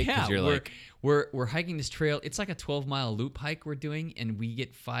dog, right? Yeah, you're we're, like, we're hiking this trail. It's like a 12-mile loop hike we're doing, and we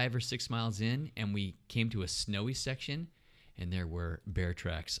get 5 or 6 miles in, and we came to a snowy section, and there were bear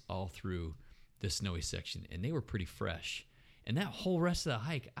tracks all through the snowy section, and they were pretty fresh. And that whole rest of the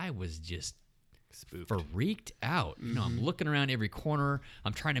hike, I was just freaked out. You know, I'm looking around every corner.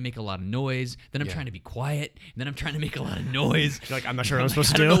 I'm trying to make a lot of noise. Then I'm trying to be quiet. And then I'm trying to make a lot of noise. You're like, I'm not sure what I'm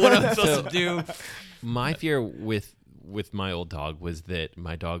supposed I to don't do. know what I'm supposed to do. my fear with my old dog was that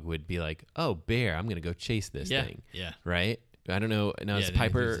my dog would be like, "Oh, bear, I'm gonna go chase this Yeah, thing." yeah. Right. I don't know. Now Yeah, it's then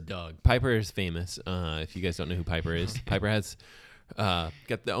Piper. there's a dog. Piper is famous. If you guys don't know who Piper is, Piper has got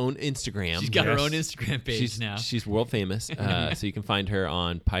their own Instagram. She's got her own Instagram page now. She's world famous. So you can find her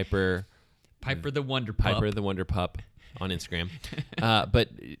on Piper the Wonder Pup. Piper the Wonder Pup on Instagram. But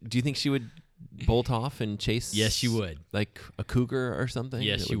do you think she would bolt off and chase? Yes, she would. Like a cougar or something.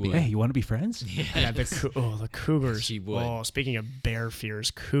 Yes, That she be- would. Hey, you want to be friends? Yeah, the cougars. She would. Oh, speaking of bear fears,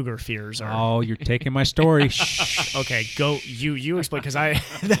 cougar fears are. Oh, you're taking my story. Shh. Okay, go. You explain because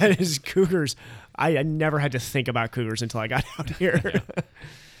that is cougars. I never had to think about cougars until I got out here.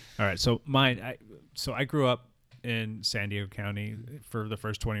 All right, so mine. I grew up in San Diego County for the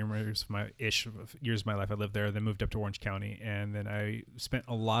first 20 years of my life. I lived there, then moved up to Orange County, and then I spent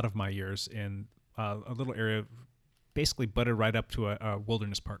a lot of my years in a little area, basically butted right up to a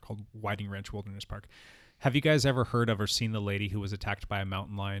wilderness park called Whiting Ranch Wilderness Park. Have you guys ever heard of or seen the lady who was attacked by a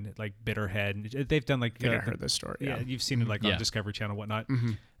mountain lion? It, like, bit her head. And they've done like I think I heard this story. yeah, Yeah. you've seen it like Yeah. on Discovery Channel, and whatnot.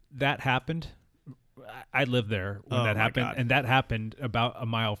 That happened I lived there when Oh, that my happened, God. and that happened about a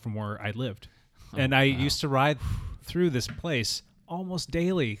mile from where I lived. And I used to ride through this place almost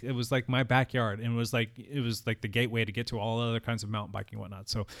daily. It was like my backyard, and it was like the gateway to get to all other kinds of mountain biking and whatnot.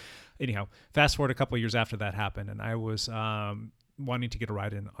 So anyhow, fast forward a couple of years after that happened, and I was wanting to get a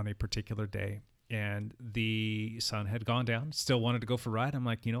ride in on a particular day. And the sun had gone down, still wanted to go for a ride. I'm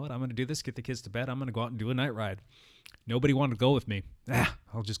like, you know what? I'm going to do this, get the kids to bed. I'm going to go out and do a night ride. Nobody wanted to go with me.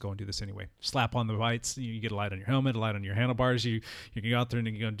 I'll just go and do this anyway. Slap on the lights. You get a light on your helmet, a light on your handlebars. You can go out there and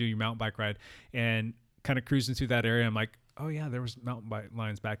you're going to do your mountain bike ride. And kind of cruising through that area, I'm like, oh yeah, there was mountain bike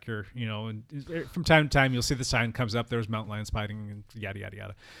lions back here, and from time to time you'll see the sign comes up, there's mountain lions fighting and yada yada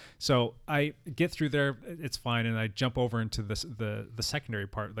yada. So I get through there, it's fine, and I jump over into the secondary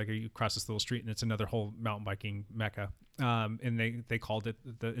part, like you cross this little street and it's another whole mountain biking mecca. And they called it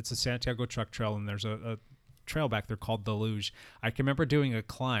it's a Santiago Truck Trail, and there's a trail back there called the Luge. I can remember doing a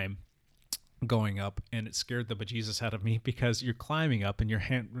climb going up, and it scared the bejesus out of me because you're climbing up and you're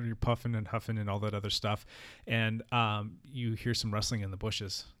puffing and huffing and all that other stuff, and you hear some rustling in the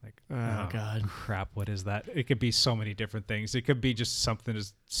bushes. Like, Oh, God. crap, what is that? It could be so many different things. It could be just something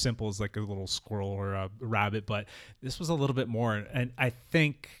as simple as like a little squirrel or a rabbit, but this was a little bit more. And I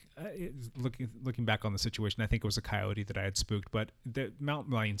think looking back on the situation, I think it was a coyote that I had spooked, but the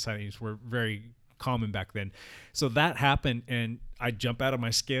mountain lion sightings were very common back then. So that happened, and I jump out of my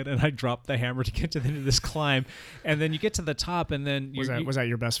skin and I drop the hammer to get to the end of this climb, and then you get to the top, and then Was that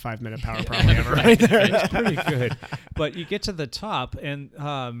your best 5-minute power probably ever? right there? It's pretty good. But you get to the top, and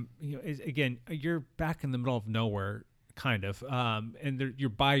again, you're back in the middle of nowhere, kind of, and you're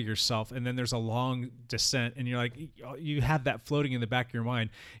by yourself, and then there's a long descent, and you're like, you have that floating in the back of your mind,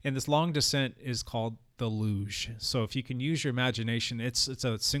 and this long descent is called the Luge. So if you can use your imagination, it's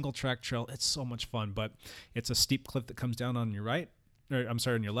a single track trail. It's so much fun, but it's a steep cliff that comes down on your right, or I'm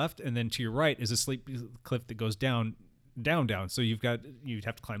sorry, on your left, and then to your right is a steep cliff that goes down. So you'd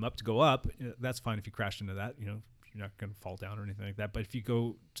have to climb up to go up. That's fine if you crash into that. You're not going to fall down or anything like that. But if you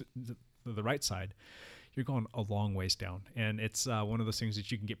go to the right side, you're going a long ways down, and it's one of those things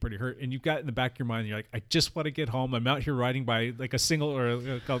that you can get pretty hurt. And you've got in the back of your mind, you're like, I just want to get home. I'm out here riding by like a single or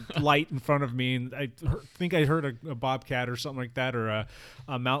like a light in front of me, and I think I heard a bobcat or something like that, or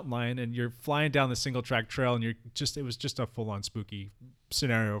a mountain lion, and you're flying down the single track trail, and it was just a full on spooky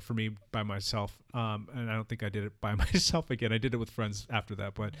scenario for me by myself. And I don't think I did it by myself again. I did it with friends after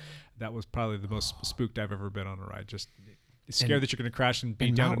that, but that was probably the most spooked I've ever been on a ride. Just scared that you're going to crash and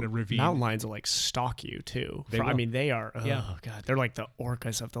be down in a ravine. Mountain lions will like stalk you too. They will. I mean, they are. Yeah. Oh God, they're like the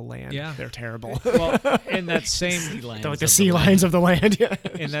orcas of the land. Yeah. They're terrible. Well, in that same They're like the sea lions of the land. Yeah.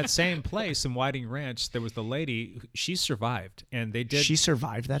 in that same place in Whiting Ranch, there was the lady. She survived, and they did. She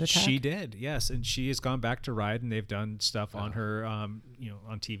survived that attack. She did, yes, and she has gone back to ride, and they've done stuff on her, on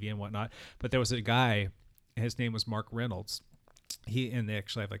TV and whatnot. But there was a guy. His name was Mark Reynolds. And they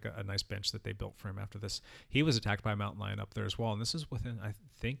actually have like a nice bench that they built for him after this. He was attacked by a mountain lion up there as well, and this is within, I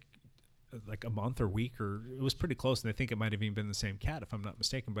think, like a month or week, or it was pretty close. And I think it might have even been the same cat, if I'm not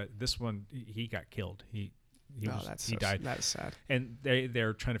mistaken. But this one, he got killed. He died. That is sad. And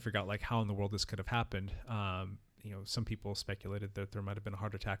they're trying to figure out like how in the world this could have happened. Some people speculated that there might have been a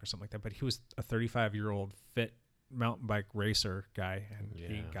heart attack or something like that. But he was a 35-year-old fit mountain bike racer guy, and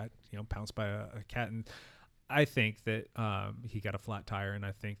he got pounced by a cat. And I think that he got a flat tire, and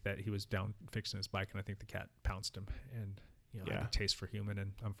I think that he was down fixing his bike, and I think the cat pounced him and had a taste for human,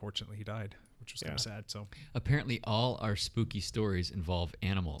 and unfortunately he died, which was kind of sad. So Apparently, all our spooky stories involve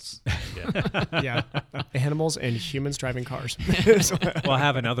animals. Yeah, animals and humans driving cars. well, I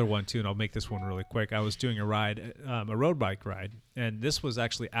have another one too, and I'll make this one really quick. I was doing a ride, a road bike ride, and this was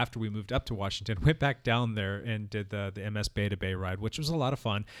actually after we moved up to Washington. Went back down there and did the MS Beta Bay ride, which was a lot of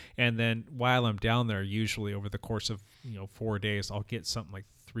fun. And then while I'm down there, usually over the course of 4 days, I'll get something like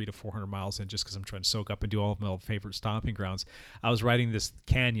 300 to 400 miles in, just because I'm trying to soak up and do all of my favorite stomping grounds. I was riding this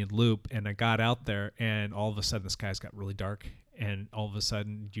canyon loop, and I got out there, and all of a sudden the skies got really dark, and all of a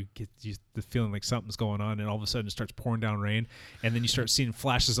sudden you get the feeling like something's going on, and all of a sudden it starts pouring down rain, and then you start seeing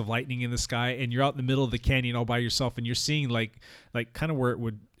flashes of lightning in the sky, and you're out in the middle of the canyon all by yourself, and you're seeing like kind of where it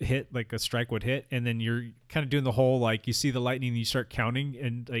would hit, like a strike would hit, and then you're kind of doing the whole, like, you see the lightning and you start counting,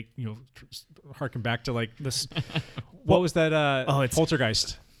 and like harken back to like this what was that it's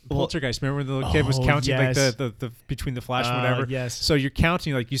Poltergeist. Poltergeist. Remember when the little kid was counting yes. like the between the flash and whatever? Yes. So you're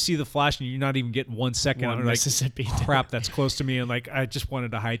counting, like you see the flash and you're not even getting 1 second. One I'm like, Mississippi. crap, that's close to me. And like, I just wanted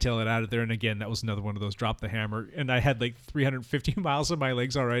to hightail it out of there. And again, that was another one of those drop the hammer. And I had like 350 miles on my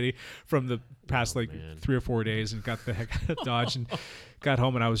legs already from the past 3 or 4 days, and got the heck out of Dodge and got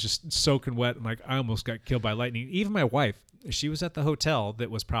home, and I was just soaking wet, and like I almost got killed by lightning. Even my wife, she was at the hotel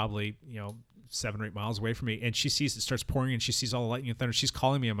that was probably 7 or 8 miles away from me, and she sees it starts pouring, and she sees all the lightning and thunder. She's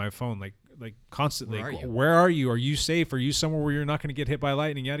calling me on my phone like constantly. Where are you? Where are you? Are you safe? Are you somewhere where you're not going to get hit by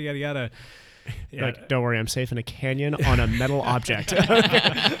lightning? Yada yada yada. Yeah. Like, don't worry, I'm safe in a canyon on a metal object. So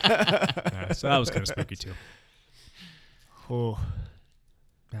that was kind of spooky too. Oh.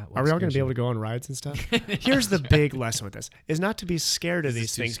 Are we all going to be able to go on rides and stuff? Here's the big lesson with this, is not to be scared of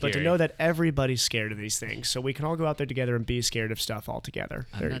these things, but to scary. know that everybody's scared of these things. So we can all go out there together and be scared of stuff all together.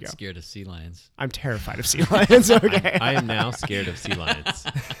 I'm There not you go. scared of sea lions. I'm terrified of sea lions. Okay. I am now scared of sea lions.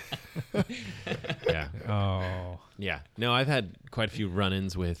 Yeah. Oh. Yeah. No, I've had quite a few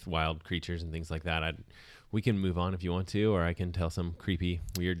run-ins with wild creatures and things like that. We can move on if you want to, or I can tell some creepy,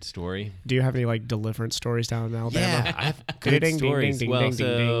 weird story. Do you have any like deliverance stories down in Alabama? Yeah, I have Ding, good ding, ding, stories. ding, Well, ding,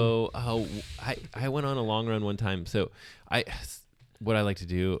 ding, so I went on a long run one time. So what I like to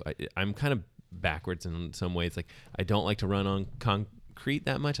do, I'm kind of backwards in some ways. Like I don't like to run on concrete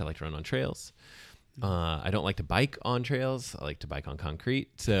that much. I like to run on trails. I don't like to bike on trails. I like to bike on concrete.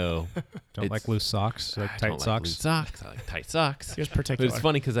 So Don't like loose socks, like I tight don't like socks. loose socks. I like tight socks. Here's But particular. it's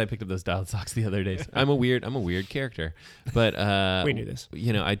funny because I picked up those dialed socks the other day. I'm a weird character. But We knew this.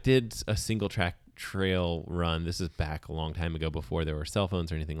 You know, I did a single track trail run. This is back a long time ago before there were cell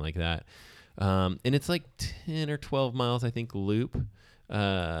phones or anything like that. And it's like 10 or 12 miles, I think, loop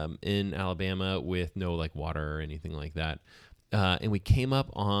in Alabama with no like water or anything like that. And we came up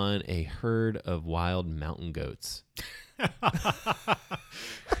on a herd of wild mountain goats.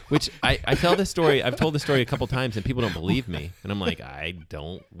 Which I tell this story. I've told this story a couple times, and people don't believe me. And I'm like,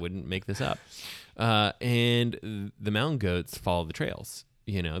 wouldn't make this up. And the mountain goats follow the trails.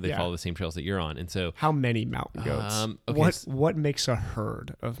 You know, they Yeah. follow the same trails that you're on. And so How many mountain goats? okay, What makes a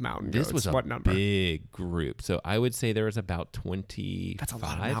herd of mountain goats? this was a what number? big group. So I would say there was about 25. That's a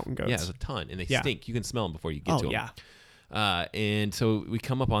lot of mountain goats. Yeah, it's a ton. And they Yeah. stink. You can smell them before you get to them. yeah. And so we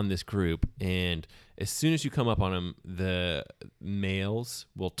come up on this group, and as soon as you come up on them, the males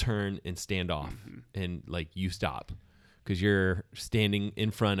will turn and stand off, and like you stop because you're standing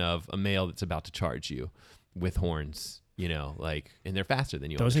in front of a male that's about to charge you with horns. You know, like, and they're faster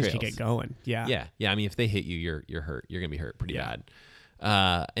than you. Those on things the can trails. get going. Yeah. Yeah. I mean, if they hit you, you're hurt. You're gonna be hurt pretty bad.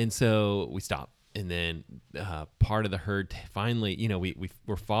 And so we stop, and then part of the herd finally, you know,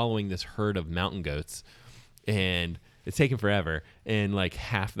 we're following this herd of mountain goats, and it's taken forever. And like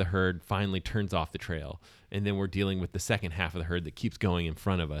half the herd finally turns off the trail, and then we're dealing with the second half of the herd that keeps going in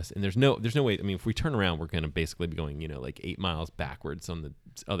front of us. And there's no way. I mean, if we turn around, we're gonna basically be going, you know, like 8 miles backwards on the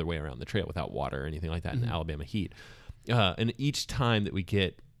other way around the trail without water or anything like that in the Alabama heat. And each time that we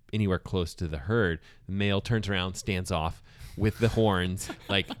get anywhere close to the herd, the male turns around, stands off with the horns,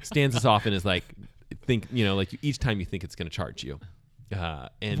 like stands us off and is like, each time you think it's going to charge you.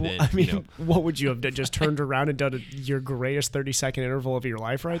 And then, I mean, you know, what would you have done? Just turned around and done your greatest 30-second interval of your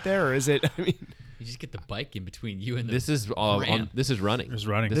life right there? Or is it, I mean... You just get the bike in between you and the this is ram. this is running. It's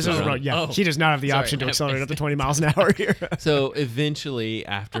running. This is running. yeah. Oh, He does not have the sorry. option to accelerate up to 20 miles an hour here. So eventually,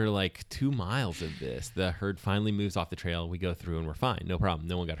 after like 2 miles of this, the herd finally moves off the trail. We go through and we're fine. No problem.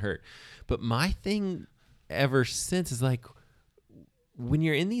 No one got hurt. But my thing ever since is like, when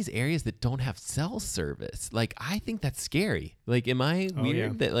you're in these areas that don't have cell service, like I think that's scary. Like, am I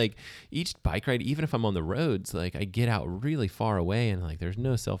weird that like each bike ride, even if I'm on the roads, like I get out really far away and like there's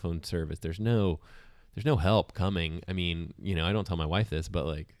no cell phone service. There's no help coming. I mean, you know, I don't tell my wife this, but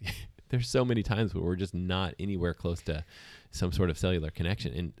like there's so many times where we're just not anywhere close to some sort of cellular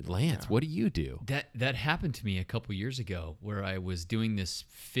connection. And Lance, what do you do? That happened to me a couple years ago where I was doing this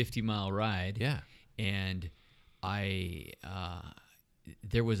 50-mile ride. Yeah. And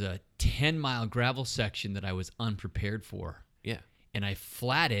there was a 10-mile gravel section that I was unprepared for. Yeah. And I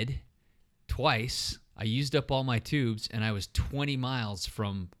flatted twice. I used up all my tubes, and I was 20 miles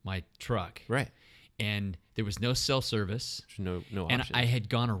from my truck. Right. And there was no cell service. There's no And options. I had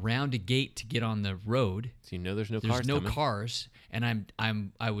gone around a gate to get on the road. So you know there's no There's cars no coming. cars, and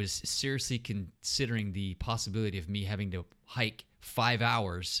I was seriously considering the possibility of me having to hike 5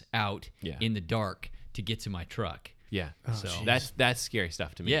 hours out Yeah. in the dark to get to my truck. Yeah. So That's scary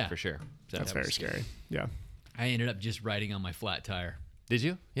stuff to me, Yeah. for sure. So, That's very scary. Yeah. I ended up just riding on my flat tire. Did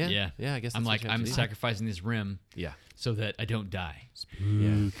you? Yeah. Yeah. Yeah, I guess I'm that's what like, you have I'm to do. sacrificing this rim Yeah. so that I don't die.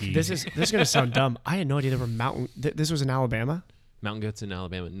 This is going to sound dumb. I had no idea there were mountain. This was in Alabama? Mountain goats in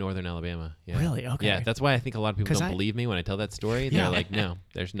Alabama, northern Alabama. Yeah. Really? Okay. Yeah, that's why I think a lot of people 'Cause don't I- believe me when I tell that story. Yeah. They're like, no,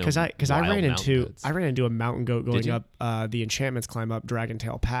 there's no. Because I wild ran mountain goats. into a mountain goat going you? up the Enchantments climb up Dragon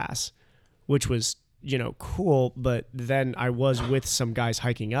Tail Pass, which was cool. But then I was with some guys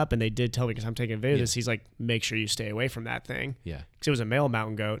hiking up, and they did tell me, because I'm taking a video of this, he's like, make sure you stay away from that thing. Yeah. Because it was a male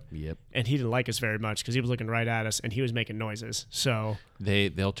mountain goat. Yep. And he didn't like us very much because he was looking right at us and he was making noises. So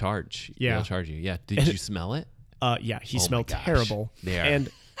They'll charge. Yeah. They'll charge you. Yeah. Did you smell it? yeah, he Oh my smelled gosh. terrible. They are. And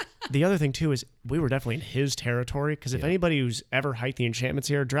the other thing too is we were definitely in his territory, because if anybody who's ever hiked the enchantments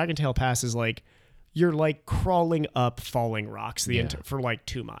here, Dragon Tail Pass is like, you're like crawling up falling rocks for like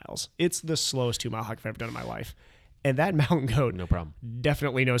 2 miles. It's the slowest 2-mile hike I've ever done in my life. And that mountain goat No problem.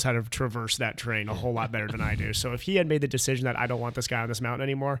 definitely knows how to traverse that terrain a whole lot better than I do. So if he had made the decision that I don't want this guy on this mountain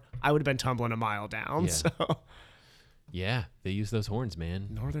anymore, I would have been tumbling a mile down. Yeah. So Yeah. They use those horns, man.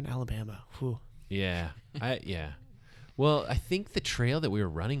 Northern Alabama. Whew. Yeah. Yeah. Well, I think the trail that we were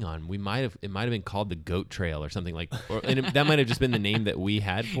running on, it might have been called the Goat Trail or something that might have just been the name that we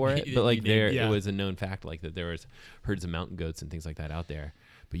had for it. But like it was a known fact, like that there was herds of mountain goats and things like that out there.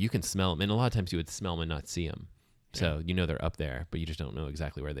 But you can smell them, and a lot of times you would smell them and not see them. So they're up there, but you just don't know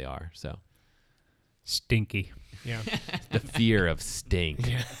exactly where they are. So Stinky. Yeah. the fear of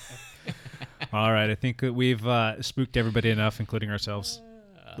stink. All right, I think that we've spooked everybody enough, including ourselves.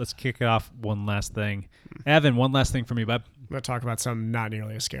 Let's kick it off. One last thing. Evan, one last thing for me, bud. I'm going to talk about something not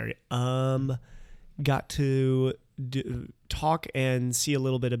nearly as scary. Got to talk and see a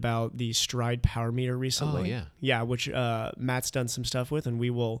little bit about the Stride Power Meter recently. Oh, yeah. Yeah, which Matt's done some stuff with, and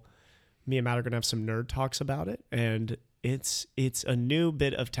me and Matt are going to have some nerd talks about it. And it's a new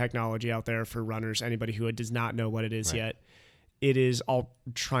bit of technology out there for runners, anybody who does not know what it is yet. It is, I'll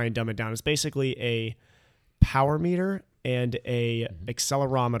try and dumb it down. It's basically a power meter and a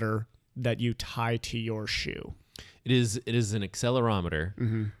accelerometer that you tie to your shoe. It is an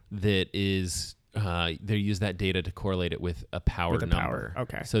accelerometer that is they use that data to correlate it with a power With a number. power,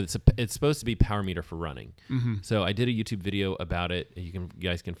 okay. So it's supposed to be power meter for running. So I did a YouTube video about it. You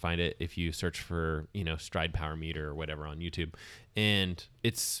guys can find it if you search for Stride Power Meter or whatever on YouTube. And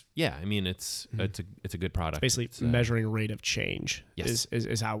it's a good product. Basically, It's, measuring rate of change Yes.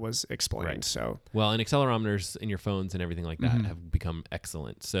 is how it was explained. Right. So Well, and accelerometers in your phones and everything like that have become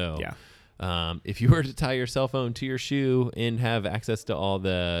excellent. So Yeah. If you were to tie your cell phone to your shoe and have access to all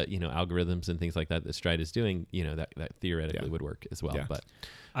the algorithms and things like that that Stride is doing, that theoretically would work as well. Yeah. But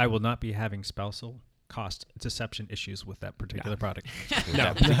I will not be having spousal cost deception issues with that particular product.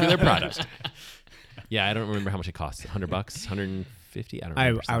 that particular product. Yeah, I don't remember how much it costs. $100, $150. I don't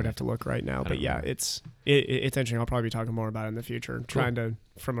remember. I would have to look right now, but yeah, it's interesting. I'll probably be talking more about it in the future. Trying to,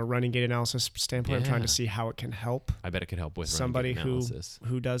 from a running gait analysis standpoint, I'm trying Yeah. to see how it can help I bet it could help with somebody running gait analysis.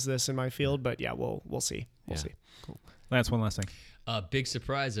 who does this in my field. But yeah, we'll see. We'll Yeah. see. Lance, one last thing. Big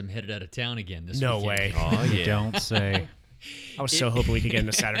surprise! I'm headed out of town again this No weekend. way. Oh yeah. Don't say. I was so hoping we could get in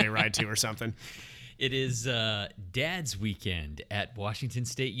a Saturday ride too or something. It is Dad's weekend at Washington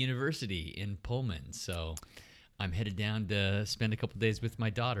State University in Pullman, so I'm headed down to spend a couple days with my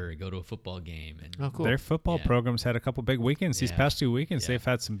daughter and go to a football game. And Oh, cool. Their football Yeah. program's had a couple big weekends. These Yeah. past 2 weekends, Yeah. they've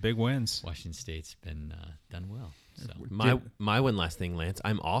had some big wins. Washington State's been done well. So My one last thing, Lance.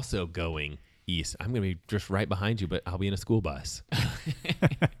 I'm also going east. I'm going to be just right behind you, but I'll be in a school bus.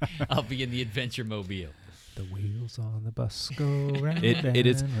 I'll be in the Adventure Mobile. The wheels on the bus go round. It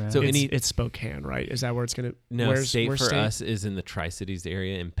is and so round. It's Spokane, right? Is that where it's gonna? No, where's state for state? us is in the Tri-Cities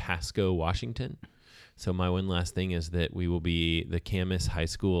area in Pasco, Washington. So my one last thing is that the Camas High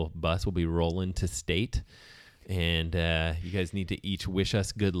School bus will be rolling to state. And you guys need to each wish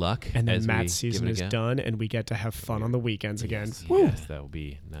us good luck. And then as we Matt's give season it a is go. done, and we get to have fun on the weekends again. Yes, Woo. yes, that will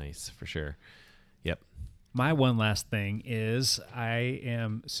be nice for sure. Yep. My one last thing is I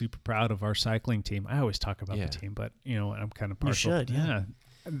am super proud of our cycling team. I always talk about Yeah. the team, but I'm kind of partial. should, yeah.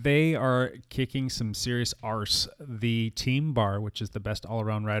 They are kicking some serious arse. The Team Bar, which is the best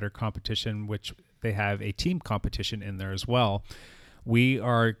all-around rider competition, which they have a team competition in there as well. We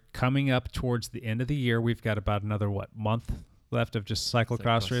are coming up towards the end of the year. We've got about another, month left of just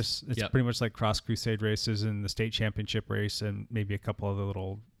cyclocross race. It's Yep. pretty much like Cross Crusade races and the state championship race and maybe a couple other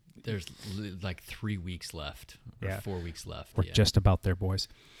little. There's like 3 weeks left, or Yeah. 4 weeks left. We're just about there, boys.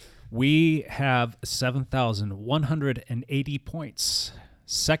 We have 7,180 points.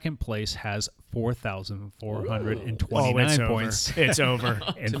 Second place has 4,429 points. It's over.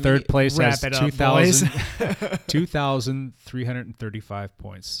 And third place wrap has it up, boys. 2,335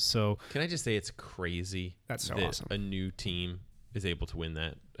 points. So Can I just say it's crazy That's so that awesome. a new team is able to win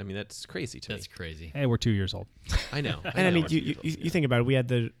that? I mean, that's crazy to That's me. crazy. hey, we're 2 years old. I know. And I mean, you think about it. We had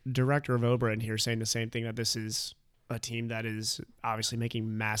the director of Obra in here saying the same thing, that this is a team that is obviously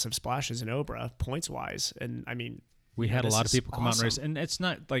making massive splashes in Obra points wise. And I mean, We had a this lot of is people come out and race, awesome. and it's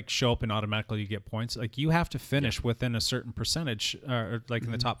not like show up and automatically you get points. Like you have to finish within a certain percentage, or like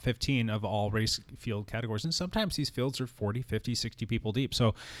in the top 15 of all race field categories. And sometimes these fields are 40, 50, 60 people deep.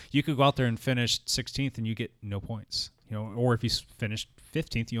 So you could go out there and finish 16th and you get no points. Or if you finished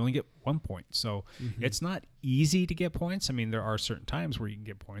 15th, you only get 1 point. So it's not easy to get points. I mean, there are certain times where you can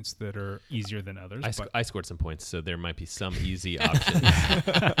get points that are easier than others. I scored some points, so there might be some easy options.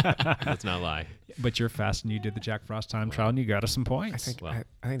 Let's not lie. But you're fast and you did the Jack Frost time trial and you got us some points. Well,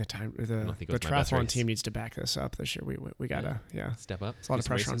 I think the don't think it the was my best triathlon race. team needs to back this up this year. We gotta Step up. It's a lot do of some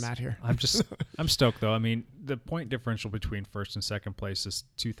pressure races. on Matt here. I'm stoked though. I mean, the point differential between first and second place is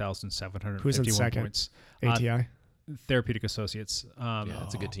 2,751 Who's in second? points. ATI. Therapeutic Associates. Yeah,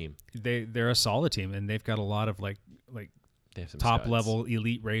 it's a good team. They're a solid team, and they've got a lot of like They have some top studs. level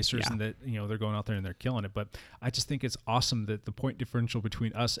elite racers, Yeah. and that they're going out there and they're killing it. But I just think it's awesome that the point differential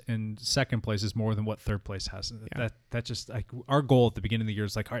between us and second place is more than what third place has. That just like our goal at the beginning of the year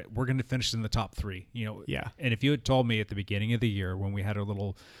is like, all right, we're going to finish in the top 3. Yeah. And if you had told me at the beginning of the year when we had our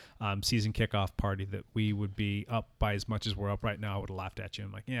little season kickoff party that we would be up by as much as we're up right now, I would have laughed at you.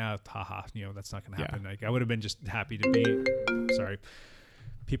 I'm like, yeah, haha, that's not going to happen. Like I would have been just happy to be. Sorry.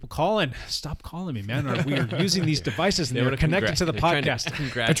 People calling. Stop calling me, man. We are using these devices and They they're wanna connected to the they're trying to podcast.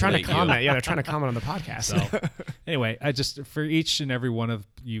 They're trying to congratulate you. comment. Yeah, they're trying to comment on the podcast. So anyway, I just, for each and every one of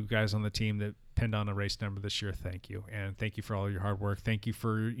you guys on the team that pinned on a race number this year, thank you. And thank you for all your hard work. Thank you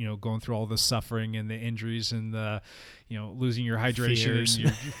for, going through all the suffering and the injuries and the, losing your hydration Fears. and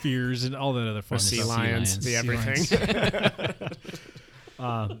your fears and all that other fun The sea stuff. lions, the Sea everything.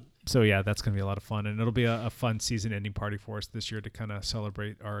 So yeah, that's going to be a lot of fun, and it'll be a fun season-ending party for us this year to kind of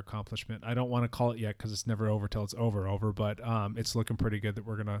celebrate our accomplishment. I don't want to call it yet because it's never over till it's over, but it's looking pretty good that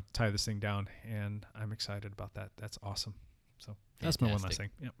we're going to tie this thing down, and I'm excited about that. That's awesome. So that's my one last thing.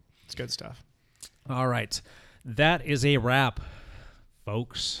 Yep. It's good stuff. All right, that is a wrap,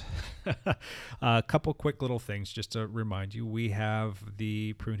 folks. A couple quick little things just to remind you. We have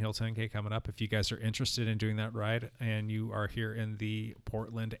the Prune Hill 10K coming up. If you guys are interested in doing that ride and you are here in the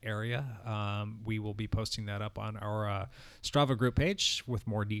Portland area, we will be posting that up on our Strava group page with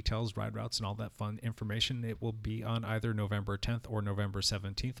more details, ride routes, and all that fun information. It will be on either November 10th or November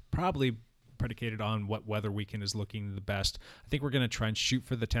 17th, probably predicated on what weather weekend is looking the best. I think we're going to try and shoot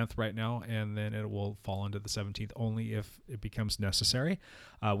for the 10th right now, and then it will fall into the 17th only if it becomes necessary.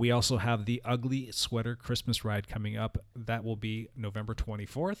 We also have the Ugly Sweater Christmas Ride coming up. That will be November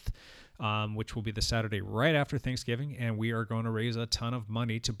 24th, which will be the Saturday right after Thanksgiving, and we are going to raise a ton of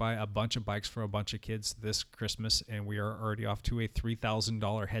money to buy a bunch of bikes for a bunch of kids this Christmas, and we are already off to a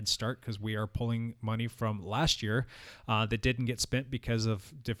 $3,000 head start because we are pulling money from last year that didn't get spent because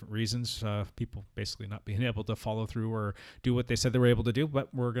of different reasons, people basically not being able to follow through or do what they said they were able to do, but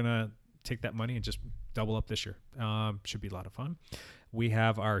we're going to take that money and just double up this year. Should be a lot of fun. We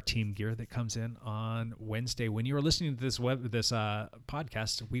have our team gear that comes in on Wednesday. When you are listening to this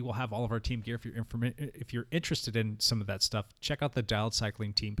podcast, we will have all of our team gear. If you're interested in some of that stuff, check out the Dialed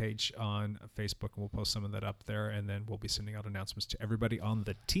Cycling team page on Facebook, and we'll post some of that up there. And then we'll be sending out announcements to everybody on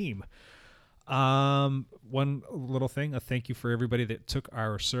the team. One little thing, a thank you for everybody that took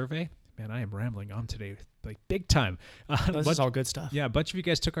our survey. Man, I am rambling on today, like big time. This is all good stuff. Yeah, a bunch of you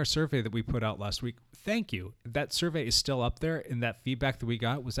guys took our survey that we put out last week. Thank you. That survey is still up there, and that feedback that we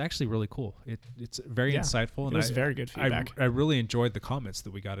got was actually really cool. It's very insightful. And it was very good feedback. I really enjoyed the comments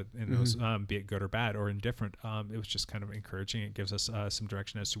that we got in those, be it good or bad or indifferent. It was just kind of encouraging. It gives us some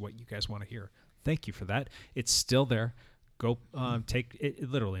direction as to what you guys want to hear. Thank you for that. It's still there. Go take it. It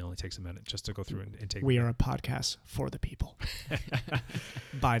literally only takes a minute just to go through and take. We are a podcast for the people,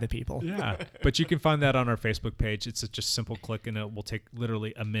 by the people. Yeah, but you can find that on our Facebook page. It's just a simple click, and it will take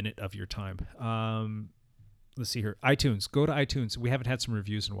literally a minute of your time. Let's see here. iTunes. Go to iTunes. We haven't had some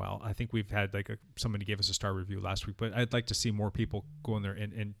reviews in a while. I think we've had somebody gave us a star review last week, but I'd like to see more people go in there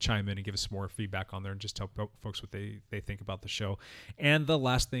and chime in and give us more feedback on there and just tell folks what they think about the show. And the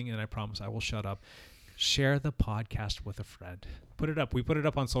last thing, and I promise I will shut up. Share the podcast with a friend. Put it up. We put it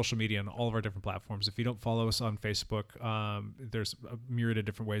up on social media on all of our different platforms. If you don't follow us on Facebook, there's a myriad of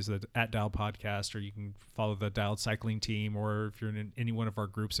different ways that at Dialed Podcast, or you can follow the Dialed Cycling team, or if you're in any one of our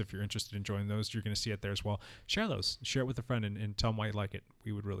groups, if you're interested in joining those, you're going to see it there as well. Share those. Share it with a friend and tell them why you like it.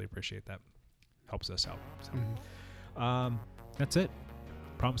 We would really appreciate that. Helps us out. So, that's it.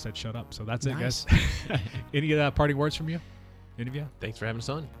 Promised I'd shut up. So that's it, guys. Any parting words from you? Any of you? Thanks for having us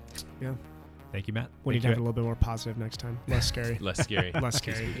on. Yeah. Thank you, Matt. We need to have it a little bit more positive next time. Less scary. Less scary. Less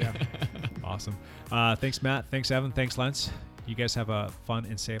scary. Yeah. Awesome. Thanks, Matt. Thanks, Evan. Thanks, Lance. You guys have a fun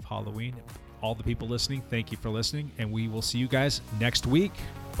and safe Halloween. All the people listening, thank you for listening, and we will see you guys next week.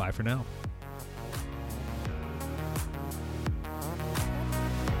 Bye for now.